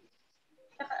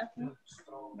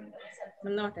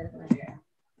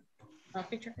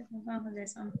 Okay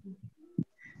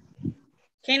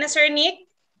na, Sir Nick?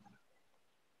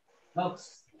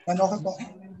 Ano ka po?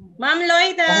 Ma'am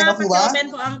Lloyda, okay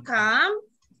paki-open po ang cam.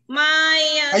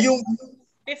 May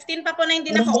 15 pa po na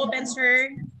hindi naka-open,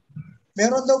 sir.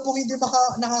 Meron daw pong hindi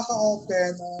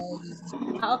nakaka-open.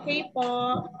 Okay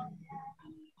po.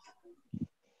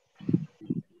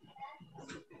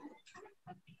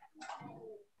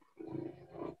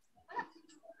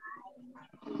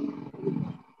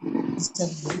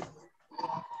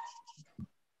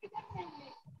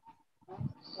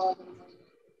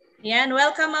 Yan,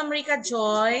 welcome Ma'am Rica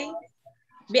Joy.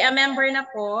 Be a member na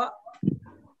po.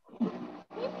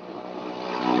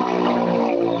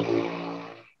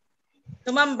 To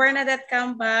Ma'am Bernadette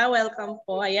Campa, welcome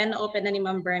po. Ayan, open na ni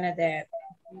Ma'am Bernadette.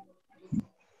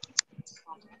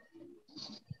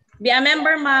 Be a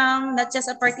member, ma'am. Not just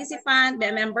a participant. Be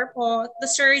a member po. To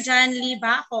Sir John Lee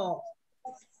Baco.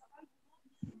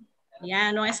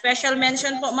 Ayan, no, special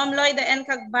mention po. Ma'am Lloyda N.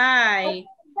 Cagbay.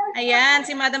 Ayan,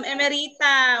 si Madam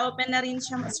Emerita. Open na rin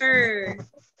siya, sir.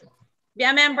 Be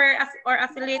a member or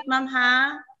affiliate, ma'am,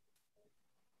 ha?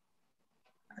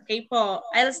 Okay po.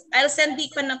 I'll send the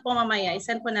ko na po mamaya.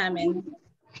 I-send po namin.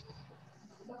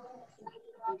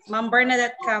 Ma'am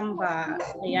Bernadette Camba.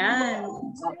 Ayan.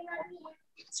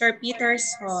 Sir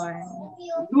Peterson.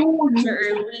 Sir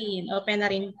Erwin. Open na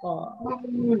rin po.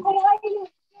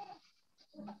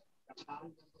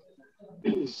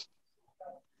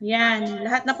 Yan.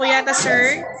 Lahat na po yata,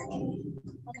 sir.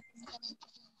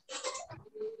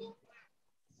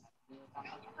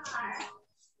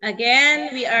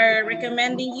 Again, we are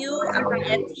recommending you,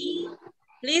 APAETI.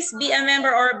 Please be a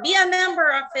member or be a member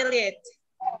affiliate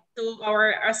to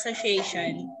our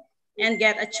association and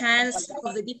get a chance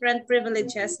of the different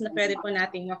privileges na pwede po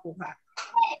nating makuha.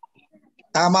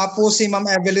 Tama po si Ma'am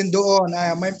Evelyn doon.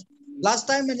 Last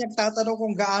time may nagtatanong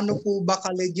kung gaano po ba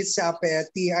ka-legit si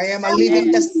APAETI. I am a living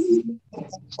testimony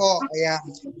po. Ayan.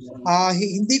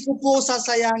 Hindi ko po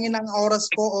sasayangin ang oras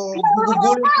ko o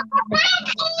gugugulin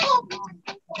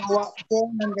po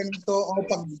ng ganito o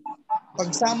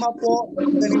pagsama po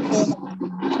ng ganito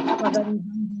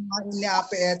magandang ni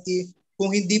APAETI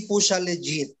kung hindi po siya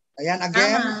legit. Ayan,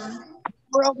 again,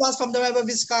 four of us from the Nueva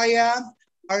Vizcaya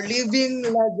are living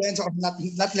legends, or not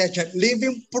legend,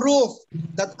 living proof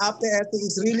that APAETI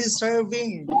is really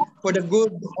serving for the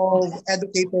good of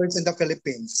educators in the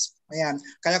Philippines. Ayan.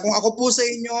 Kaya kung ako po sa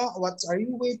inyo, what are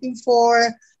you waiting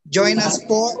for? Join us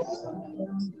po.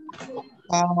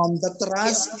 The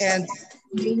trust and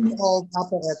name of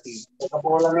APAETI.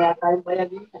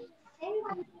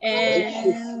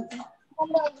 And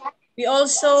we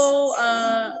also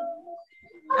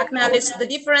acknowledge the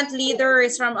different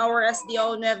leaders from our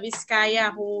SDO Nueva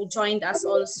Vizcaya who joined us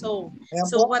also.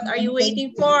 So what are you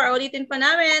waiting for? Ulitin pa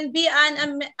namin, be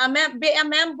a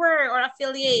member or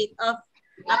affiliate of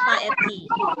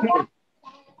APAETI.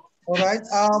 Alright,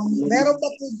 meron pa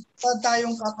po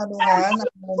tayong katanungan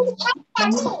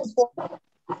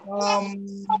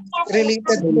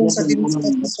related po sa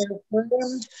discussed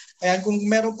program. Ayan, kung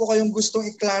meron po kayong gustong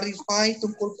i-clarify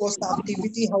tungkol po sa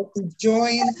activity, how to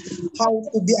join, how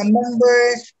to be a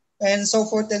member, and so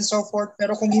forth and so forth.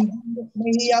 Pero kung hindi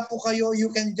mahihiya po kayo,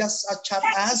 you can just chat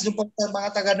us. Yung po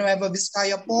mga taga Nueva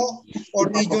Vizcaya po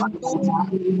or Region 2.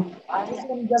 You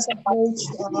can just approach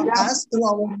us through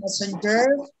our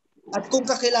messenger. At kung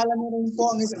kakilala niyo rin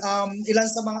po ang ilan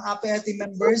sa mga APAETI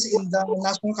members in the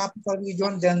National Capital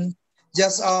Region, then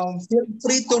just feel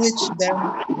free to reach them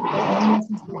for any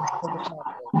assistance for the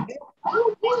matter. Okay?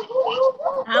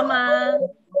 Tama.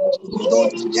 If you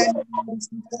don't see any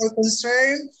reason or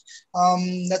concern,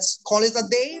 let's call it a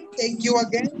day. Thank you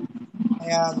again.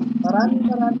 Ayan. Maraming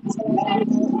salamat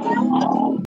po.